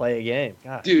go play a game.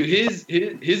 God. Dude, his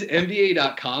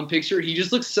NBA.com picture, he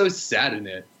just looks so sad in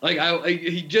it. Like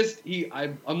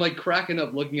I'm like cracking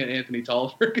up looking at Anthony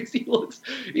Tolliver because he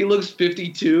looks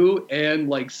 52 and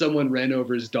like someone ran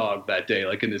over his dog that day,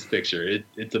 like in this picture.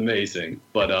 It's amazing.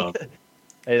 But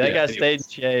hey, that guy stayed in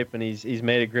shape and he's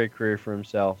made a great career for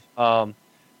himself. All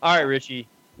right, Richie.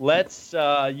 Let's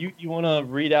you want to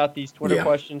read out these Twitter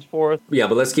questions for us? Yeah,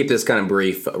 but let's keep this kind of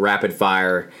brief, rapid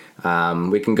fire.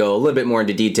 We can go a little bit more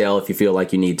into detail if you feel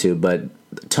like you need to, but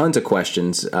tons of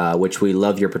questions, which we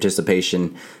love your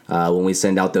participation when we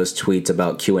send out those tweets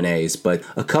about Q&As. But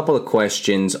a couple of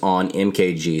questions on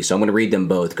MKG, so I'm going to read them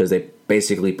both because they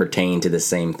basically pertain to the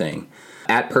same thing.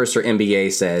 At Purser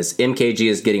NBA says, MKG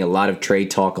is getting a lot of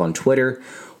trade talk on Twitter.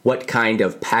 What kind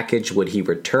of package would he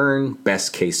return?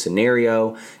 Best case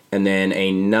scenario. And then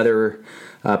another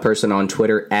person on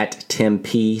Twitter at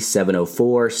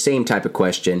TimP704. Same type of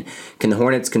question. Can the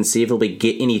Hornets conceivably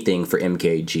get anything for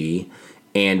MKG?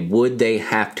 And would they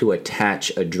have to attach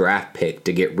a draft pick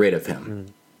to get rid of him?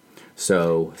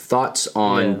 So thoughts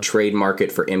on trade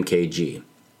market for MKG?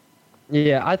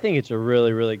 Yeah, I think it's a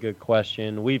really, really good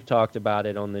question. We've talked about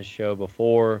it on this show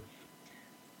before.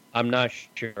 I'm not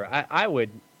sure. I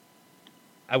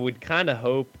would kind of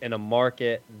hope in a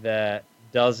market that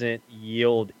doesn't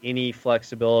yield any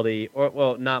flexibility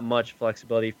not much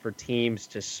flexibility for teams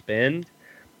to spend,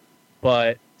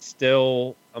 but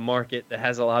still a market that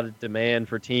has a lot of demand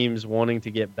for teams wanting to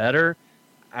get better.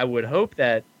 I would hope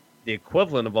that the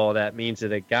equivalent of all that means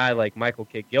that a guy like Michael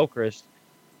Kidd-Gilchrist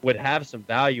would have some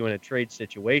value in a trade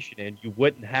situation, and you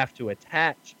wouldn't have to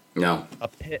attach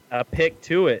a pick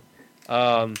to it.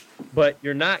 But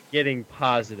you're not getting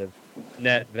positive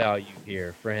net value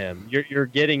here for him. You're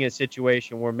getting a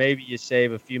situation where maybe you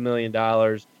save a few $1 million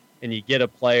and you get a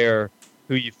player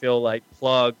who you feel like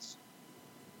plugs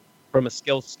from a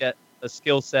skill set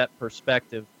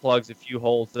perspective, plugs a few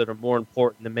holes that are more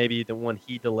important than maybe the one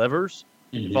he delivers.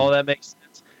 If all that makes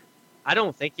sense. I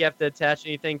don't think you have to attach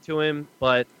anything to him,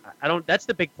 but that's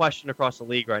the big question across the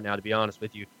league right now, to be honest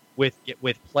with you.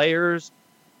 With players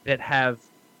that have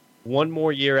one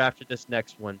more year after this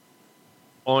next one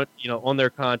on their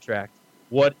contract,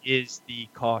 what is the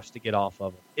cost to get off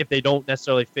of them if they don't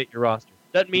necessarily fit your roster?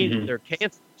 Doesn't mean that they're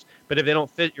cancers, but if they don't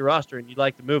fit your roster and you'd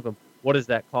like to move them, what does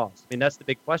that cost? I mean, that's the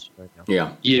big question right now.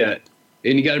 Yeah,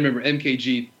 and you got to remember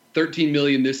MKG, $13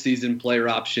 million this season, player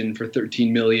option for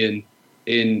 $13 million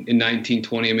in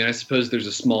 1920. I mean, I suppose there's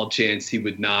a small chance he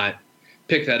would not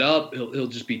pick that up. He'll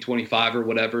just be 25 or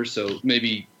whatever, so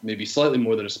maybe slightly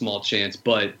more than a small chance,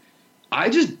 but I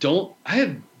just don't.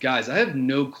 I have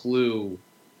no clue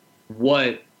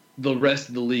what the rest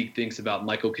of the league thinks about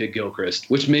Michael Kidd-Gilchrist,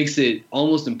 which makes it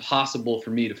almost impossible for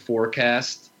me to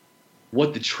forecast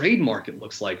what the trade market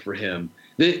looks like for him.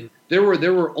 There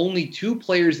were only 2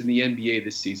 players in the NBA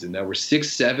this season that were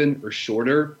 6'7" or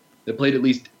shorter that played at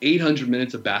least 800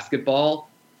 minutes of basketball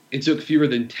and took fewer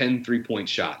than 10 three-point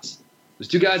shots. Those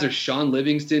 2 guys are Sean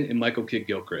Livingston and Michael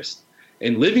Kidd-Gilchrist.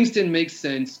 And Livingston makes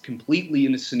sense completely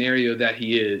in the scenario that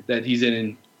he's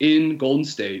in Golden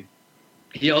State.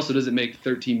 He also doesn't make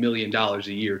 $13 million a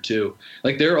year too.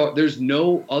 Like there's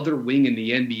no other wing in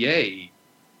the NBA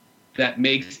that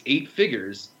makes 8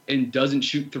 figures and doesn't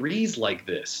shoot threes like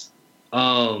this.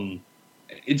 And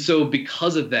so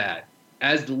because of that,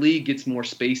 as the league gets more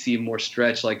spacey and more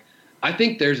stretched, like I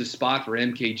think there's a spot for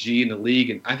MKG in the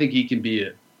league, and I think he can be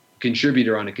a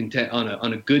contributor on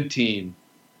a good team.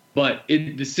 But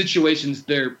the situations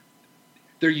they're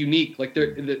unique. Like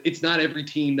it's not every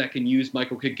team that can use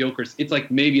Michael Kidd-Gilchrist. It's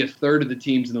like maybe a third of the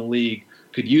teams in the league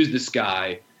could use this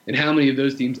guy, and how many of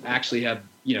those teams actually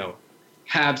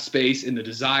have space and the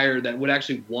desire that would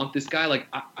actually want this guy? Like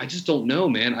I just don't know,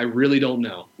 man. I really don't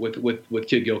know with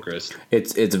Kidd-Gilchrist.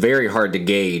 It's very hard to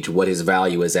gauge what his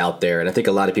value is out there, and I think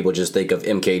a lot of people just think of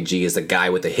MKG as a guy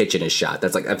with a hitch in his shot. I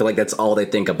feel like that's all they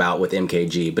think about with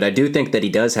MKG. But I do think that he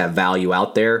does have value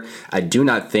out there. I do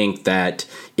not think that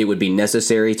it would be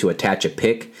necessary to attach a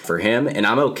pick for him, and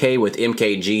I'm okay with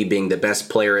MKG being the best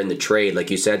player in the trade, like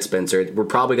you said, Spencer. We're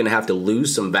probably going to have to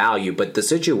lose some value, but the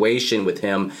situation with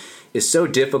him is so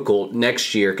difficult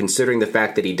next year, considering the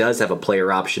fact that he does have a player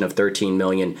option of $13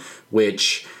 million,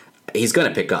 which he's going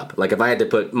to pick up. Like if I had to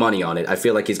put money on it, I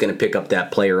feel like he's going to pick up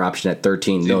that player option at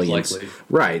 $13 million. Seems likely.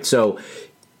 Right. So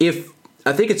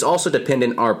I think it's also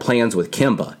dependent on our plans with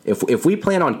Kemba. If we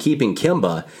plan on keeping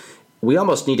Kemba, we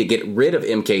almost need to get rid of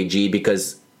MKG,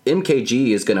 because MKG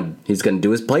he's going to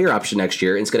do his player option next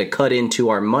year, and it's going to cut into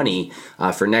our money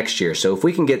for next year. So if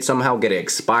we can somehow get it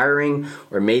expiring,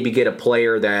 or maybe get a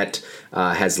player that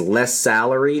has less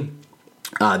salary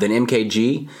than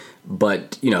MKG,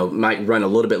 but might run a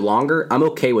little bit longer, I'm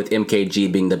okay with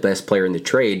MKG being the best player in the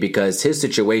trade, because his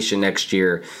situation next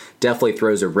year definitely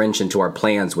throws a wrench into our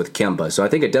plans with Kemba. So I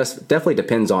think it definitely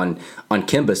depends on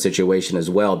Kemba's situation as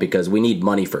well, because we need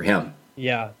money for him.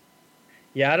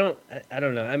 Yeah, I don't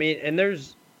know. I mean, and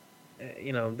there's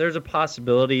a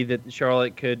possibility that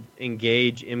Charlotte could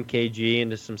engage MKG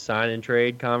into some sign and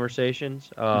trade conversations.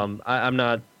 I'm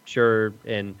not sure,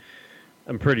 and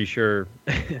I'm pretty sure.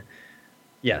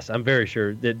 Yes, I'm very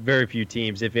sure that very few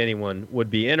teams, if anyone, would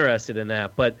be interested in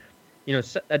that. But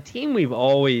a team we've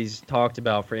always talked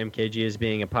about for MKG as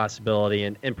being a possibility,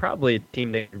 and probably a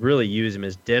team that could really use him,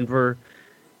 is Denver.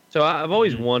 So I've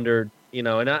always wondered.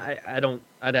 And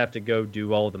I'd have to go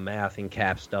do all the math and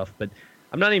cap stuff, but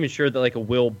I'm not even sure that like a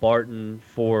Will Barton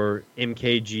for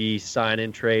MKG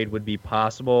sign-in trade would be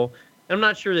possible. And I'm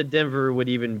not sure that Denver would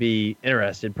even be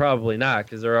interested. Probably not,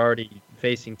 because they're already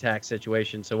facing tax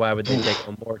situations. So why would they take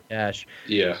on more cash?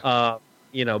 Yeah.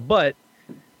 But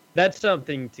that's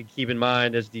something to keep in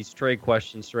mind as these trade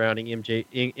questions surrounding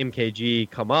MKG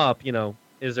come up.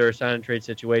 Is there a sign-in trade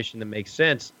situation that makes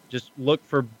sense? Just look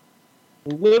for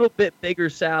a little bit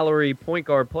bigger salary point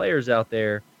guard players out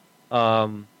there,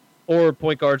 or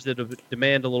point guards that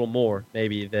demand a little more,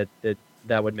 maybe that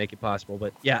would make it possible.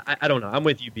 But yeah, I don't know. I'm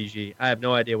with you, BG. I have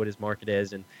no idea what his market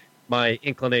is, and my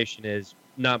inclination is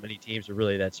not many teams are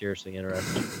really that seriously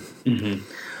interested. Mm-hmm.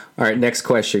 All right, next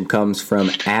question comes from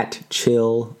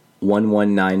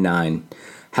 @chill1199.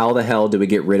 How the hell do we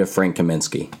get rid of Frank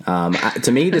Kaminsky?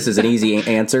 To me, this is an easy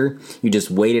answer. You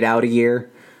just wait it out a year.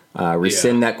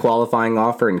 Rescind that qualifying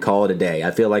offer and call it a day.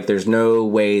 I feel like there's no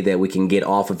way that we can get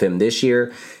off of him this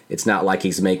year. It's not like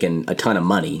he's making a ton of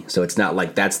money, so it's not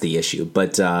like that's the issue.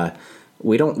 But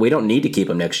we don't need to keep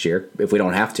him next year if we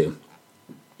don't have to.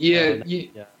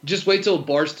 Just wait till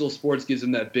Barstool Sports gives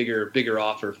him that bigger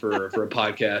offer for a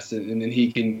podcast, and then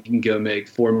he can go make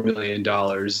 $4 million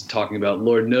talking about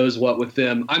Lord knows what with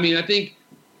them. I mean, I think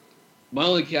my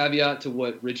only caveat to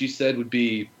what Richie said would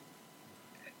be,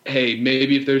 hey,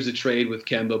 maybe if there's a trade with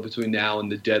Kemba between now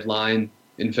and the deadline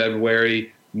in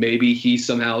February, maybe he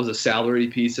somehow is a salary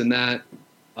piece in that.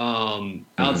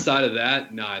 Outside of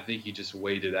that, no, I think you just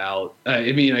wait it out.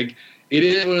 I mean, it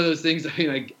is one of those things. I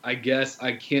mean, I guess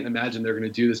I can't imagine they're going to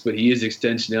do this, but he is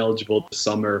extension eligible this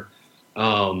summer.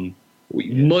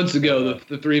 Months ago,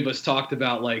 the three of us talked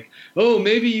about like, oh,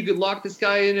 maybe you could lock this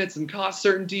guy in at some cost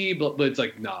certainty, but it's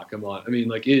like, nah, come on. I mean,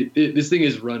 like this thing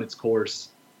has run its course.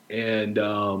 And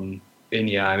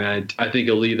yeah, I mean, I think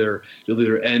it'll either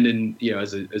end in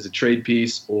as a trade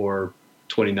piece or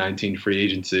 2019 free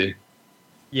agency.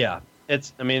 Yeah,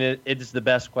 it's the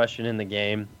best question in the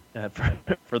game.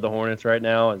 for the Hornets right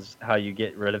now is how you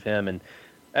get rid of him. And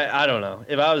I don't know.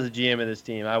 If I was the GM of this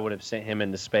team, I would have sent him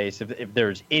into space. If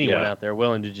there's anyone out there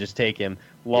willing to just take him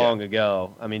long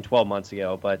ago, 12 months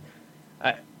ago. But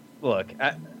I've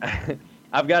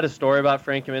got a story about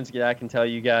Frank Kaminsky that I can tell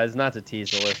you guys, not to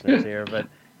tease the listeners here, but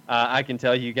I can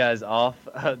tell you guys off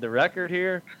the record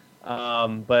here.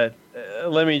 But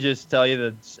let me just tell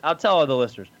you I'll tell all the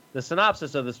listeners. The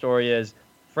synopsis of the story is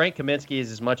Frank Kaminsky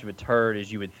is as much of a turd as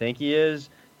you would think he is.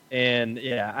 And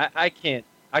I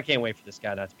can't wait for this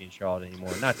guy not to be in Charlotte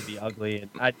anymore, not to be ugly. And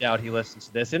I doubt he listens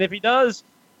to this. And if he does,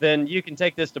 then you can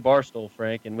take this to Barstool,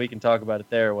 Frank, and we can talk about it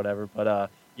there or whatever. But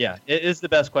it is the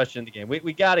best question in the game.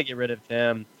 We got to get rid of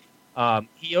him.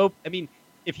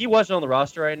 If he wasn't on the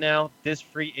roster right now, this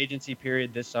free agency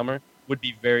period this summer would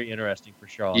be very interesting for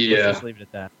Charlotte. Yeah. Let's just leave it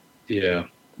at that. Yeah,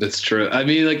 that's true. I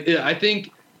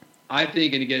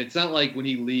think, and again, it's not like when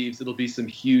he leaves, it'll be some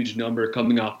huge number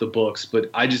coming off the books, but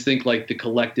I just think like the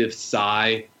collective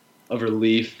sigh of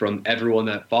relief from everyone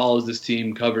that follows this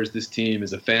team, covers this team,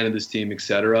 is a fan of this team,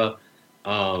 etc.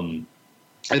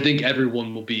 I think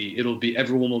everyone will be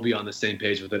on the same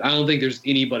page with it. I don't think there's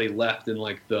anybody left in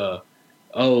like the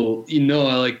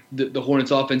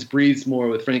Hornets offense breathes more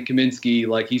with Frank Kaminsky.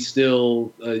 Like he's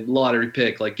still a lottery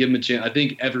pick. Like give him a chance. I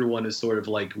think everyone has sort of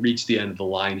like reached the end of the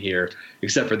line here,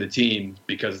 except for the team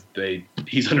because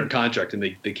he's under contract and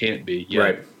they can't be. Yeah.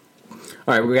 Right.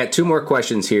 All right, we got two more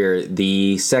questions here.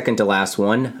 The second to last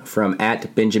one from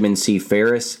 @Benjamin C.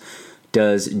 Ferris.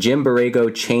 Does Jim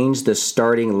Borrego change the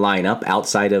starting lineup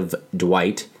outside of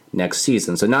Dwight next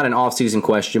season? So not an off-season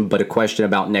question, but a question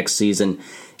about next season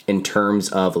in terms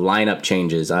of lineup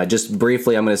changes. Just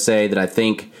briefly, I'm going to say that I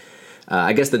think,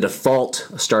 I guess the default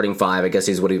starting five, I guess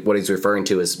is what he's referring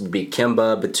to, is be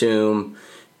Kemba, Batum,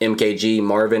 MKG,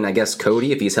 Marvin, I guess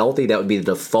Cody, if he's healthy, that would be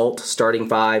the default starting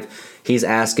five. He's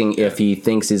asking if he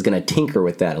thinks he's going to tinker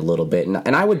with that a little bit.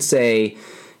 And I would say,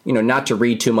 not to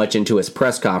read too much into his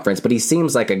press conference, but he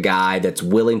seems like a guy that's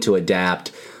willing to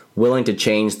adapt, willing to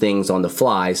change things on the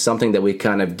fly, something that we've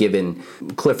kind of given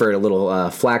Clifford a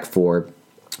little flack for,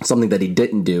 something that he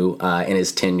didn't do in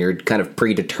his tenure, kind of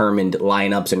predetermined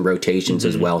lineups and rotations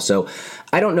as well. So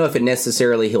I don't know if it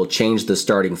necessarily he'll change the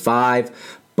starting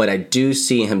five, but I do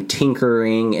see him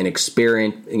tinkering and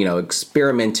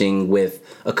experimenting with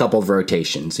a couple of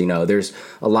rotations. There's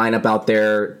a lineup out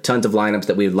there, tons of lineups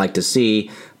that we would like to see,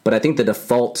 but I think the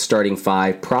default starting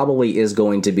five probably is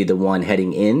going to be the one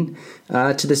heading in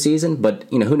to the season. But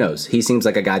who knows? He seems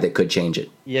like a guy that could change it.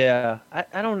 Yeah,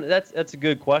 I don't. That's a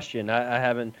good question. I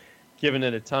haven't given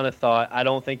it a ton of thought. I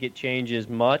don't think it changes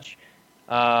much.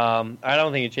 I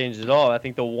don't think it changes at all. I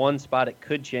think the one spot it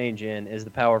could change in is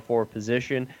the power forward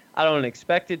position. I don't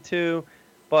expect it to,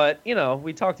 but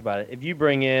we talked about it. If you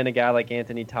bring in a guy like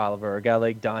Anthony Tolliver, a guy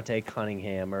like Dante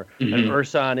Cunningham, or an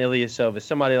Ersan Ilyasova,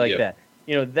 somebody like that.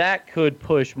 That could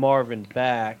push Marvin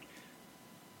back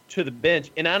to the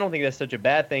bench, and I don't think that's such a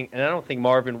bad thing, and I don't think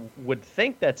Marvin would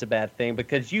think that's a bad thing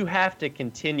because you have to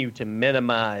continue to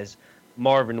minimize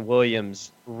Marvin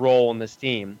Williams' role in this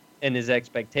team and his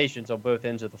expectations on both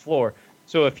ends of the floor.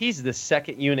 So if he's the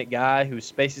second unit guy who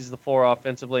spaces the floor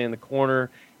offensively in the corner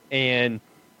and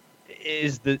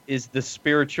is the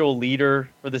spiritual leader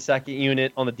for the second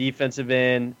unit on the defensive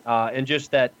end, and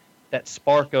just that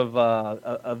spark of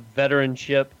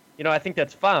veteranship, I think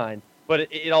that's fine. But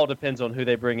it all depends on who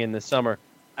they bring in this summer.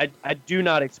 I do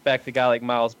not expect a guy like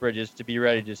Miles Bridges to be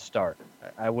ready to start.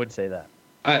 I would say that.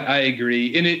 I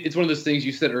agree. And it's one of those things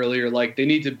you said earlier, like they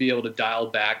need to be able to dial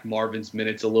back Marvin's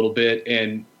minutes a little bit.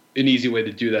 And an easy way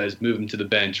to do that is move him to the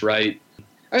bench, right?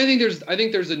 I think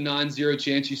there's a non-zero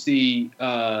chance you see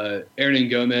Hernan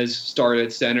Gomez start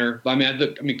at center. I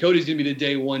mean, Cody's going to be the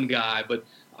day one guy, but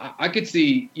I could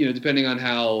see, depending on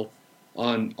how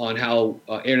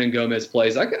Hernan Gomez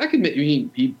plays, I could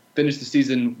he finished the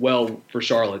season well for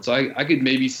Charlotte, so I could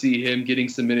maybe see him getting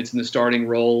some minutes in the starting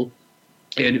role.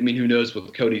 And who knows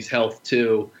with Cody's health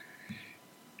too.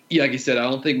 Yeah, like you said, I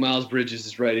don't think Miles Bridges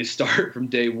is ready to start from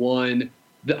day one.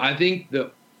 I think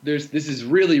this is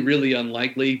really, really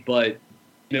unlikely, but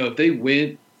if they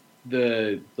went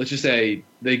let's just say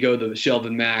they go the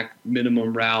Shelvin Mack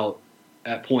minimum route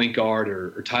at point guard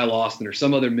or Ty Lawson or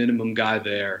some other minimum guy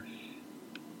there,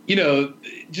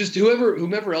 just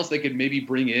whomever else they could maybe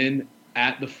bring in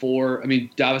at the four. I mean,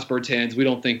 Davis Bertans, we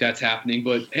don't think that's happening,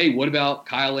 but hey, what about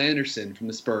Kyle Anderson from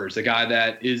the Spurs, a guy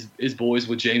that is boys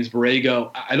with James Borrego?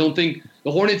 I don't think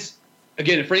the Hornets,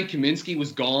 again, if Frank Kaminsky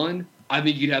was gone, I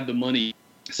think you'd have the money.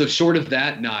 So short of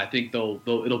that, I think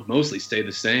it'll mostly stay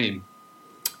the same.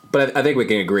 But I think we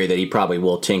can agree that he probably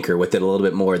will tinker with it a little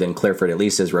bit more than Clifford, at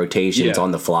least his rotations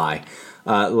on the fly.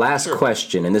 Last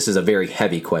question, and this is a very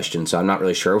heavy question, so I'm not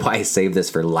really sure why I saved this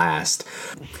for last.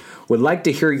 Would like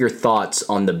to hear your thoughts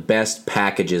on the best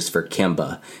packages for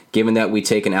Kemba, given that we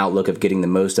take an outlook of getting the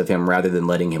most of him rather than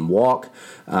letting him walk.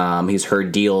 He's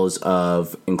heard deals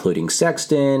of including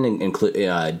Sexton,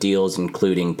 and deals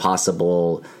including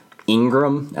possible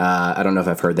Ingram. I don't know if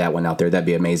I've heard that one out there. That'd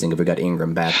be amazing if we got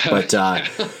Ingram back. But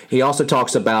he also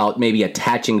talks about maybe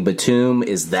attaching Batum.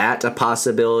 Is that a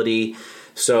possibility?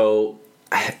 So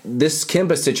this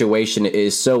Kemba situation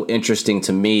is so interesting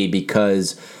to me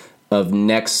because of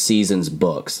next season's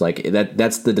books. Like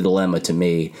that's the dilemma to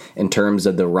me in terms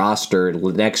of the roster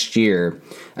next year.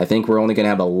 I think we're only going to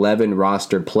have 11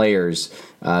 rostered players,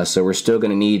 so we're still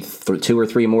going to need 2 or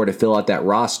 3 more to fill out that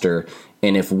roster.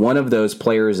 And if one of those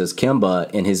players is Kemba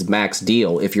in his max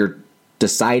deal, if you're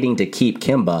deciding to keep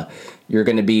Kemba, you're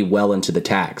going to be well into the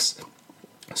tax.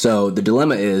 So the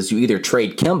dilemma is you either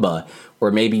trade Kemba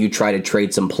or maybe you try to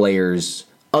trade some players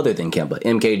other than Kemba,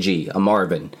 MKG, a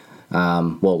Marvin.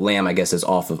 Lamb, I guess, is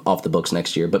off the books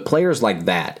next year. But players like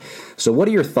that. So what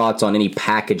are your thoughts on any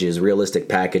packages, realistic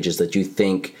packages, that you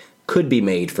think could be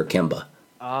made for Kemba?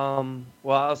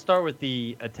 I'll start with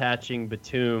the attaching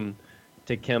Batum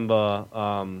to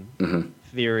Kemba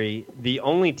theory. The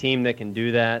only team that can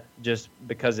do that, just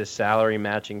because of salary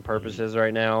matching purposes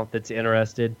right now, that's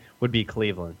interested would be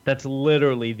Cleveland. That's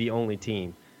literally the only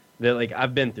team that,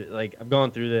 I've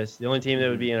gone through this. The only team that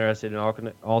would be interested in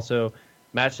also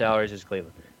match salaries is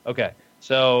Cleveland. Okay,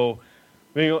 so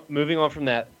moving on from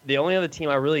that, the only other team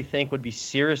I really think would be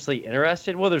seriously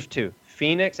interested, well, there's 2.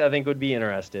 Phoenix, I think, would be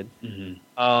interested.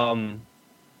 And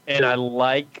I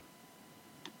like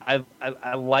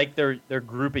their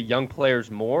group of young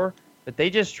players more, but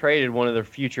they just traded one of their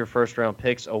future first-round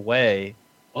picks away.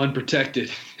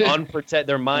 Unprotected.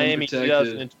 Their Miami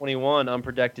 2021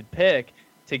 unprotected pick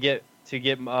to get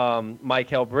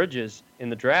Mikal Bridges in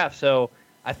the draft. So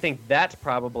I think that's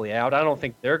probably out. I don't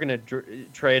think they're going to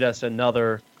trade us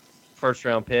another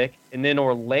first-round pick. And then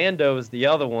Orlando is the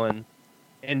other one.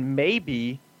 And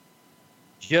maybe,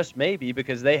 just maybe,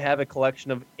 because they have a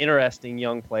collection of interesting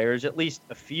young players, at least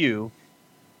a few,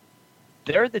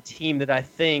 they're the team that I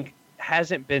think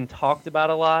hasn't been talked about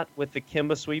a lot with the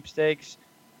Kemba sweepstakes.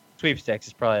 Sweepstakes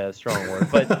is probably a strong word.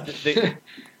 But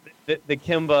the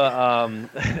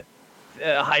Kemba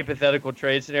hypothetical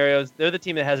trade scenarios, they're the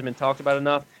team that hasn't been talked about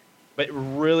enough, but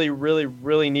really, really,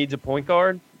 really needs a point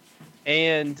guard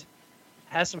and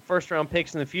has some first-round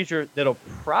picks in the future that'll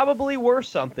probably worth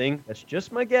something. That's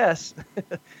just my guess.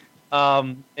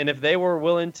 And if they were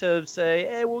willing to say,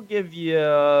 hey, we'll give you,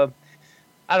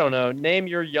 I don't know, name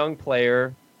your young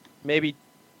player, maybe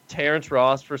Terrence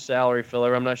Ross for salary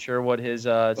filler. I'm not sure what his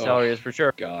salary is for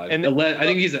sure. God, and I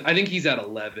think he's at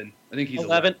 11. I think he's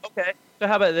 11. Okay, so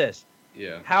how about this?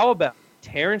 Yeah. How about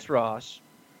Terrence Ross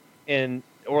and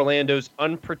Orlando's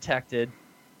unprotected?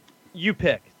 You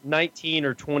pick 19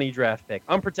 or 20 draft pick,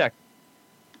 unprotected,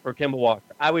 for Kemba Walker.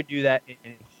 I would do that in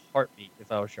a heartbeat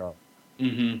if I was Charlotte.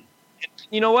 Mm-hmm.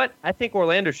 You know what? I think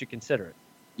Orlando should consider it.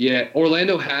 Yeah,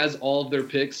 Orlando has all of their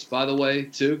picks, by the way,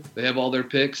 too. They have all their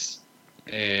picks.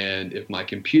 And if my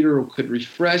computer could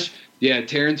refresh,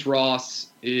 Terrence Ross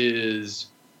is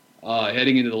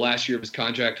heading into the last year of his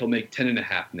contract. He'll make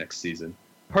 10.5 next season.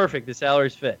 Perfect. The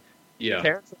salaries fit. Yeah.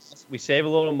 Terrence Ross, we save a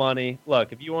little money.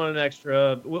 Look, if you want an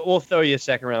extra, we'll throw you a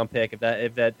second-round pick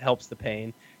if that helps the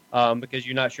pain, because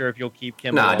you're not sure if you'll keep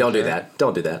Kemba. Nah, don't do that.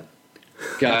 Don't do that.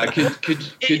 God,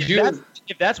 could you?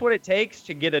 If that's what it takes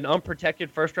to get an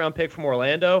unprotected first-round pick from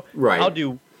Orlando, right? I'll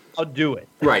do it.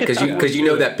 Right, because you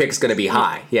know that pick's going to be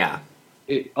high. Yeah.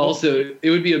 It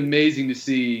would be amazing to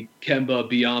see Kemba,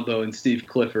 Biyombo, and Steve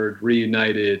Clifford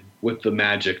reunited with the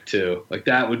Magic too. Like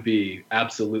that would be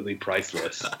absolutely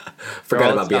priceless.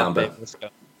 Forgot about Biyombo. Let's go.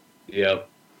 Yep.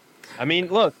 I mean,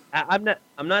 look, I'm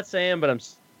not saying, but I'm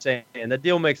saying the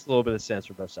deal makes a little bit of sense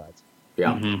for both sides.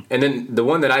 Yeah. Mm-hmm. And then the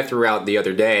one that I threw out the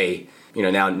other day,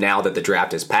 now that the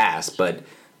draft has passed, but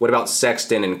what about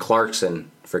Sexton and Clarkson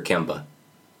for Kemba?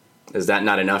 Is that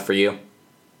not enough for you?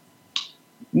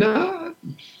 No.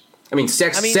 I mean,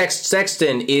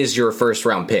 Sexton is your first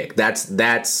round pick. That's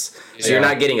so you're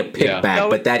not getting a pick back,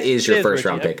 but that is your first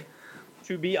round pick.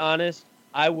 To be honest,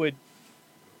 I was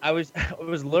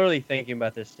literally thinking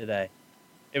about this today.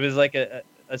 It was like a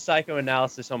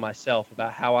psychoanalysis on myself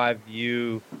about how I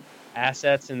view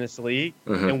assets in this league.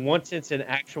 Mm-hmm. And once it's an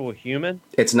actual human,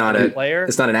 it's not a player.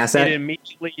 It's not an asset. It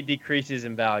immediately decreases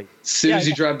in value. As soon as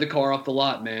you drive the car off the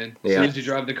lot, man. As soon as you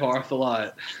drive the car off the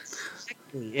lot.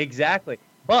 Exactly.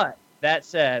 But That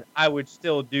said, I would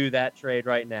still do that trade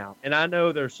right now. And I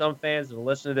know there's some fans that will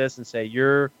listen to this and say,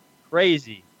 you're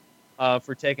crazy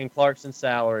for taking Clarkson's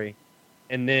salary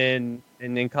and then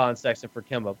Colin Sexton for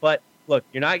Kemba. But look,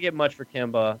 you're not getting much for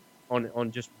Kemba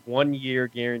on just 1 year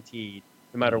guaranteed,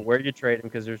 no matter where you trade him,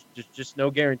 because there's just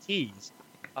no guarantees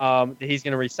that he's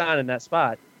going to resign in that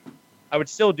spot. I would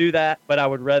still do that, but I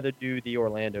would rather do the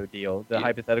Orlando deal, the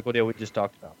hypothetical deal we just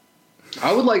talked about.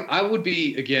 I would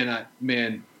be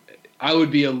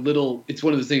a little, it's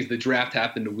one of those things, the draft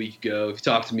happened a week ago. If you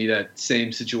talked to me that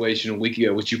same situation a week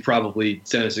ago, which you probably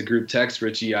sent us a group text,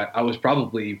 Richie, I was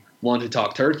probably wanting to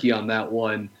talk turkey on that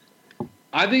one.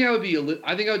 I think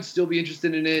I would still be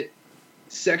interested in it.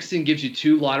 Sexton gives you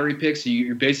 2 lottery picks. So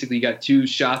you basically got 2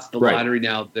 shots at the lottery.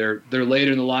 Now they're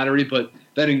later in the lottery, but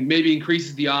that maybe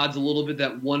increases the odds a little bit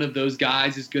that one of those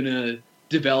guys is going to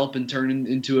develop and turn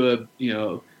into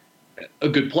a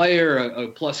good player, a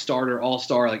plus starter,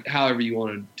 all-star, like however you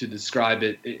wanted to describe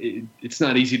it. It's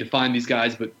not easy to find these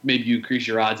guys, but maybe you increase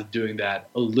your odds of doing that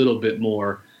a little bit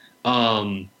more.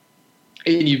 And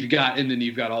you've got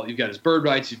his bird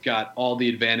rights. You've got all the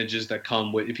advantages that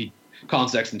come with, if Colin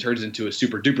Sexton turns into a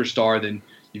super duper star, then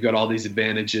you've got all these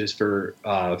advantages for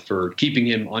keeping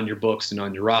him on your books and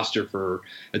on your roster for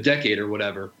a decade or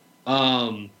whatever.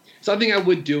 So I think I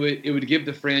would do it. It would give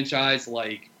the franchise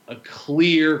like a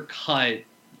clear cut.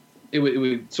 It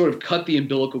would sort of cut the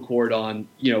umbilical cord on,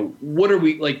 what are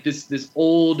we like this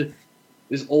old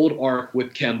arc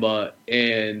with Kemba,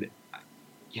 and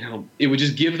it would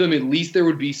just give them, at least there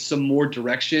would be some more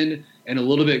direction and a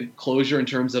little bit closure in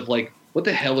terms of like, what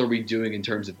the hell are we doing in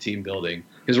terms of team building?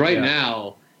 Because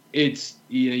now it's,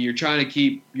 you're trying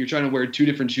to wear 2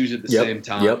 different shoes at the same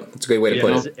time. Yep, that's a great way to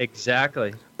put it.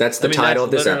 Exactly. That's the title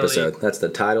of this episode. That's the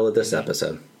title of this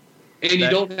episode. And you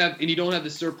don't have the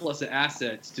surplus of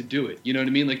assets to do it. You know what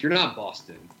I mean? Like, you're not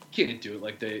Boston. You can't do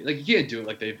it you can't do it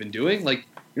like they've been doing. Like,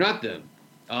 you're not them.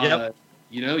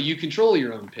 You control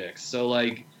your own picks. So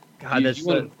like, if you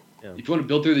want to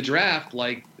build through the draft,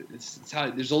 like it's how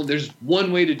there's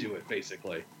one way to do it,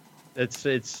 basically. That's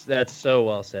so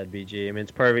well said, BG. I mean,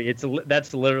 it's perfect.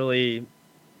 That's literally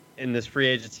in this free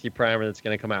agency primer that's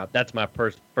going to come out. That's my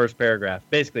first paragraph.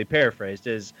 Basically, paraphrased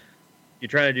is, you're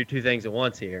trying to do 2 things at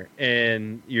once here,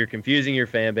 and you're confusing your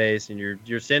fan base, and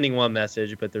you're sending one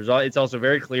message, but it's also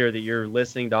very clear that you're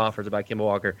listening to offers about Kemba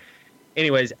Walker.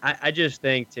 Anyways, I just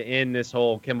think to end this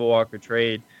whole Kemba Walker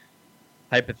trade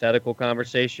hypothetical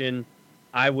conversation,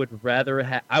 I would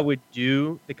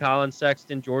do the Colin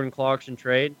Sexton, Jordan Clarkson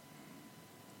trade,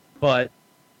 but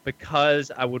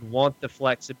because I would want the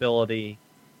flexibility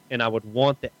and I would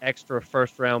want the extra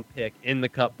first-round pick in the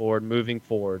cupboard moving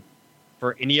forward,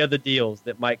 for any other deals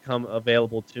that might come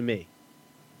available to me,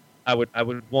 I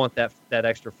would want that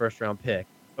extra first-round pick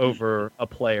over a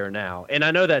player now. And I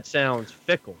know that sounds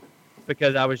fickle,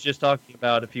 because I was just talking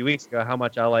about a few weeks ago how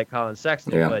much I like Colin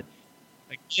Sexton. But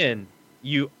again,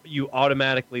 you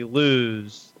automatically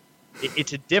lose.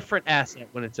 It's a different asset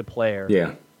when it's a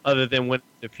player, other than when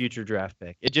it's a future draft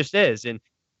pick. It just is, and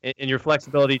your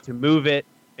flexibility to move it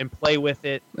and play with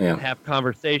it, and have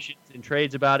conversations and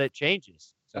trades about it changes.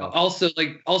 So. Also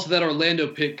that Orlando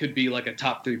pick could be like a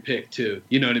top 3 pick too.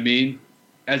 You know what I mean?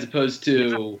 As opposed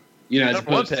to,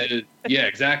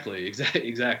 exactly.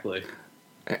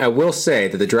 I will say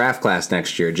that the draft class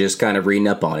next year, just kind of reading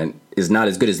up on it, is not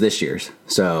as good as this year's.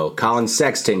 So Colin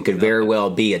Sexton could very well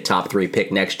be a top 3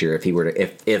 pick next year if he were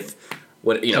to,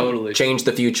 change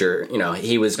the future.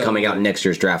 He was coming out in next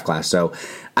year's draft class. So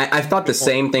I thought the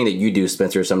same thing that you do,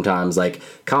 Spencer, sometimes. Like,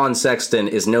 Colin Sexton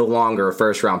is no longer a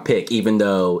first-round pick, even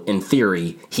though, in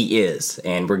theory, he is.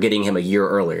 And we're getting him a year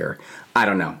earlier. I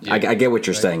don't know. Yeah, I get what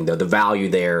you're saying, though. The value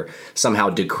there somehow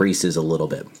decreases a little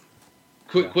bit.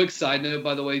 Quick side note,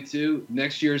 by the way, too.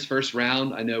 Next year's first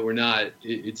round, I know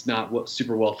it's not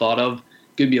super well thought of.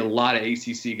 Going to be a lot of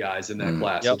ACC guys in that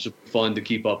class, which will be fun to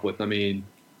keep up with. I mean,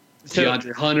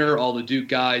 DeAndre Hunter, all the Duke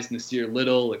guys, Nasir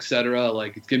Little, etc.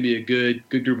 Like, it's going to be a good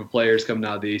group of players coming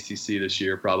out of the ACC this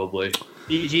year, probably.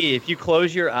 BG, if you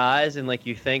close your eyes and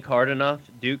you think hard enough,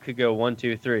 Duke could go 1,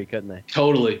 2, 3, couldn't they?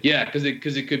 Totally, yeah, because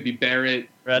it could be Barrett,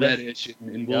 Reddish,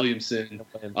 and Williamson.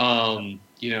 Then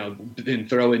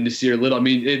throw in Nasir Little. I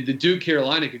mean, the Duke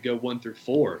Carolina could go 1 through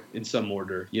 4 in some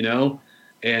order,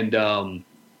 and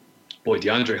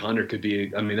DeAndre Hunter could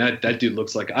be. I mean, that dude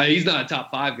looks like he's not a top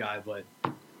 5 guy, but.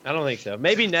 I don't think so.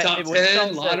 Maybe top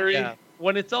 10 lottery.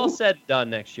 When it's all said and done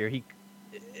next year, he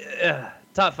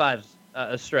top 5's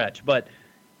a stretch. But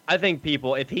I think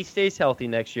if he stays healthy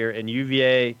next year and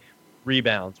UVA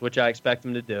rebounds, which I expect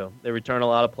him to do, they return a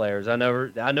lot of players. I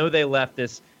know they left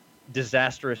this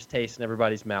disastrous taste in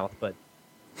everybody's mouth, but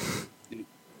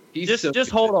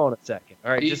Just hold on a second.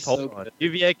 All right, just hold so on.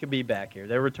 UVA could be back here.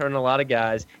 They're returning a lot of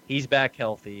guys. He's back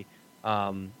healthy.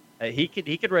 He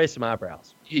could raise some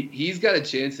eyebrows. He's got a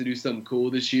chance to do something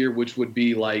cool this year, which would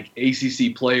be like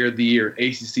ACC Player of the Year,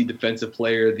 ACC Defensive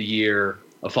Player of the Year,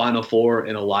 a Final Four,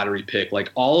 and a lottery pick.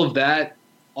 Like all of that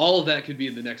could be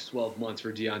in the next 12 months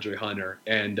for DeAndre Hunter.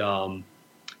 And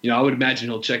I would imagine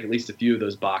he'll check at least a few of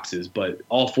those boxes, but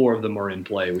all 4 of them are in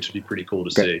play, which would be pretty cool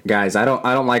to see. Guys, I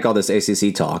don't like all this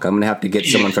ACC talk. I'm gonna have to get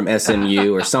someone from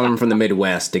SMU or someone from the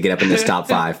Midwest to get up in this top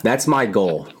 5. That's my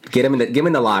goal. Give him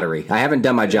in the lottery. I haven't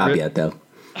done my job yet, though.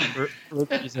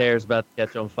 His hair is about to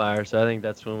catch on fire, so I think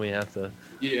that's when we have to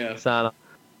sign up.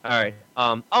 All right.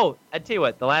 I tell you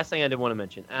what. The last thing I did want to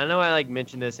mention. I know I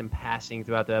mentioned this in passing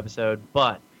throughout the episode,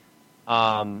 but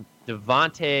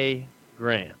Devontae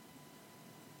Graham.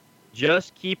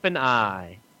 Just keep an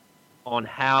eye on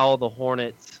how the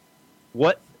Hornets,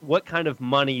 what kind of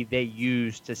money they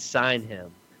use to sign him,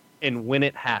 and when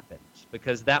it happens,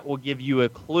 because that will give you a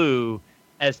clue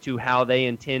as to how they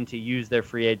intend to use their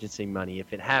free agency money.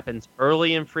 If it happens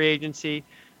early in free agency,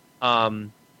 and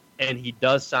he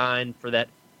does sign for that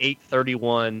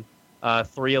 831,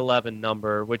 311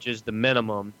 number, which is the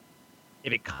minimum,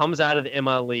 if it comes out of the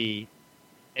MLE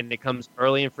and it comes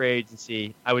early in free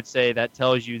agency, I would say that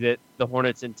tells you that the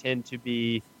Hornets intend to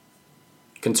be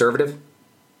conservative.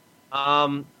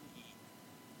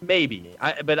 Maybe,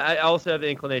 but I also have the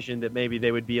inclination that maybe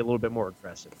they would be a little bit more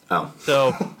aggressive. Oh,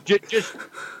 so if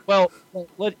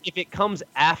it comes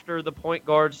after the point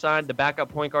guard sign, the backup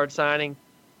point guard signing,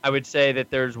 I would say that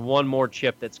there's one more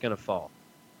chip that's going to fall.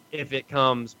 If it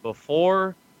comes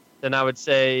before, then I would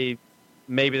say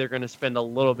maybe they're going to spend a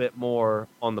little bit more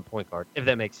on the point guard, if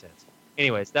that makes sense.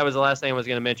 Anyways, that was the last thing I was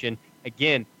going to mention.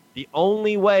 Again, the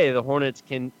only way the Hornets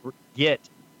can get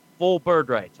full bird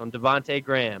rights on Devontae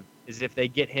Graham is if they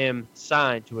get him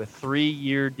signed to a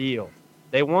 3-year deal.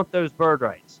 They want those bird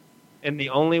rights. And the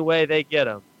only way they get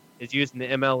them is using the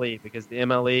MLE, because the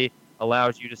MLE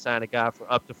allows you to sign a guy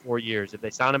for up to 4 years. If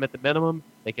they sign him at the minimum,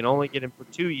 they can only get him for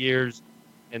 2 years,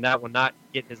 and that will not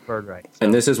get his bird rights. So,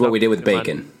 and this is what we did with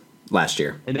Bacon last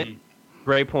year. And then,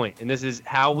 great point. And this is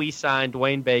how we signed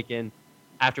Dwayne Bacon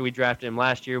after we drafted him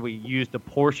last year. We used a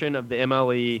portion of the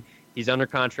MLE. He's under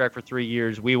contract for 3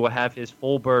 years. We will have his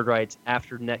full bird rights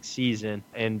after next season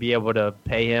and be able to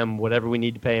pay him whatever we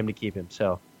need to pay him to keep him.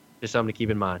 So just something to keep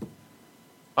in mind.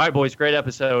 All right, boys, great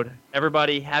episode.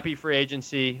 Everybody, happy free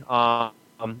agency. Not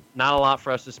a lot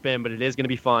for us to spend, but it is going to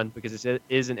be fun because it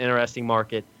is an interesting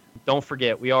market. Don't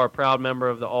forget, we are a proud member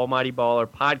of the Almighty Baller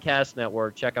Podcast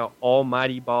Network. Check out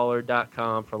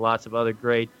almightyballer.com for lots of other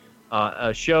great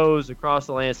shows across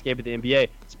the landscape of the NBA.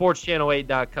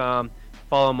 SportsChannel8.com.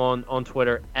 Follow them on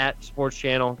Twitter at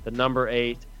SportsChannel, the number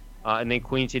 8, and then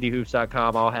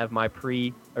QueenCityHoops.com. I'll have my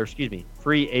free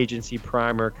agency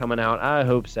primer coming out. I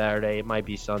hope Saturday. It might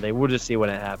be Sunday. We'll just see when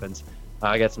it happens.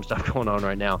 I got some stuff going on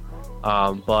right now.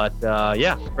 But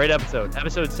great episode.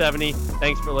 Episode 70.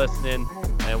 Thanks for listening,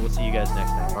 and we'll see you guys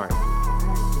next time. All right.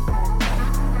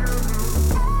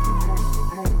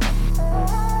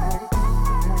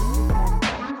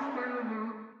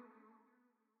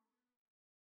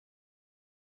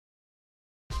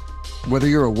 Whether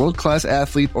you're a world-class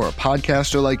athlete or a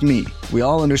podcaster like me, we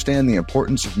all understand the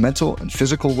importance of mental and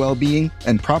physical well-being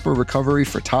and proper recovery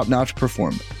for top-notch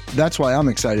performance. That's why I'm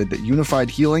excited that Unified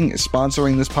Healing is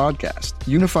sponsoring this podcast.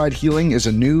 Unified Healing is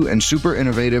a new and super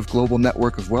innovative global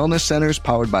network of wellness centers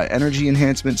powered by Energy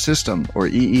Enhancement System, or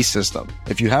EE System.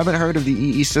 If you haven't heard of the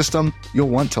EE System, you'll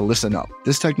want to listen up.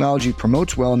 This technology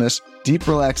promotes wellness, deep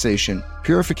relaxation,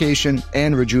 purification,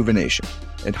 and rejuvenation.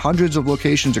 In hundreds of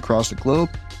locations across the globe,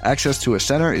 access to a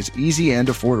center is easy and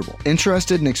affordable.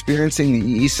 Interested in experiencing the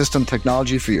EE System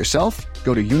technology for yourself?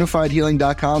 Go to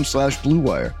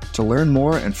unifiedhealing.com/bluewire to learn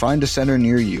more and find a center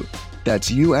near you. That's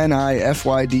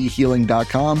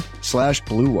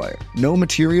unifydhealing.com/bluewire. No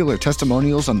material or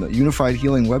testimonials on the Unified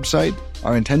Healing website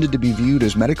are intended to be viewed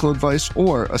as medical advice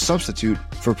or a substitute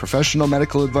for professional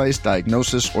medical advice,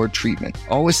 diagnosis, or treatment.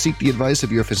 Always seek the advice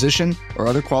of your physician or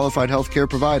other qualified healthcare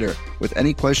provider with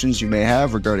any questions you may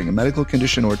have regarding a medical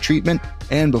condition or treatment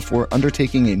and before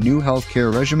undertaking a new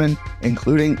healthcare regimen,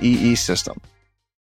 including EE System.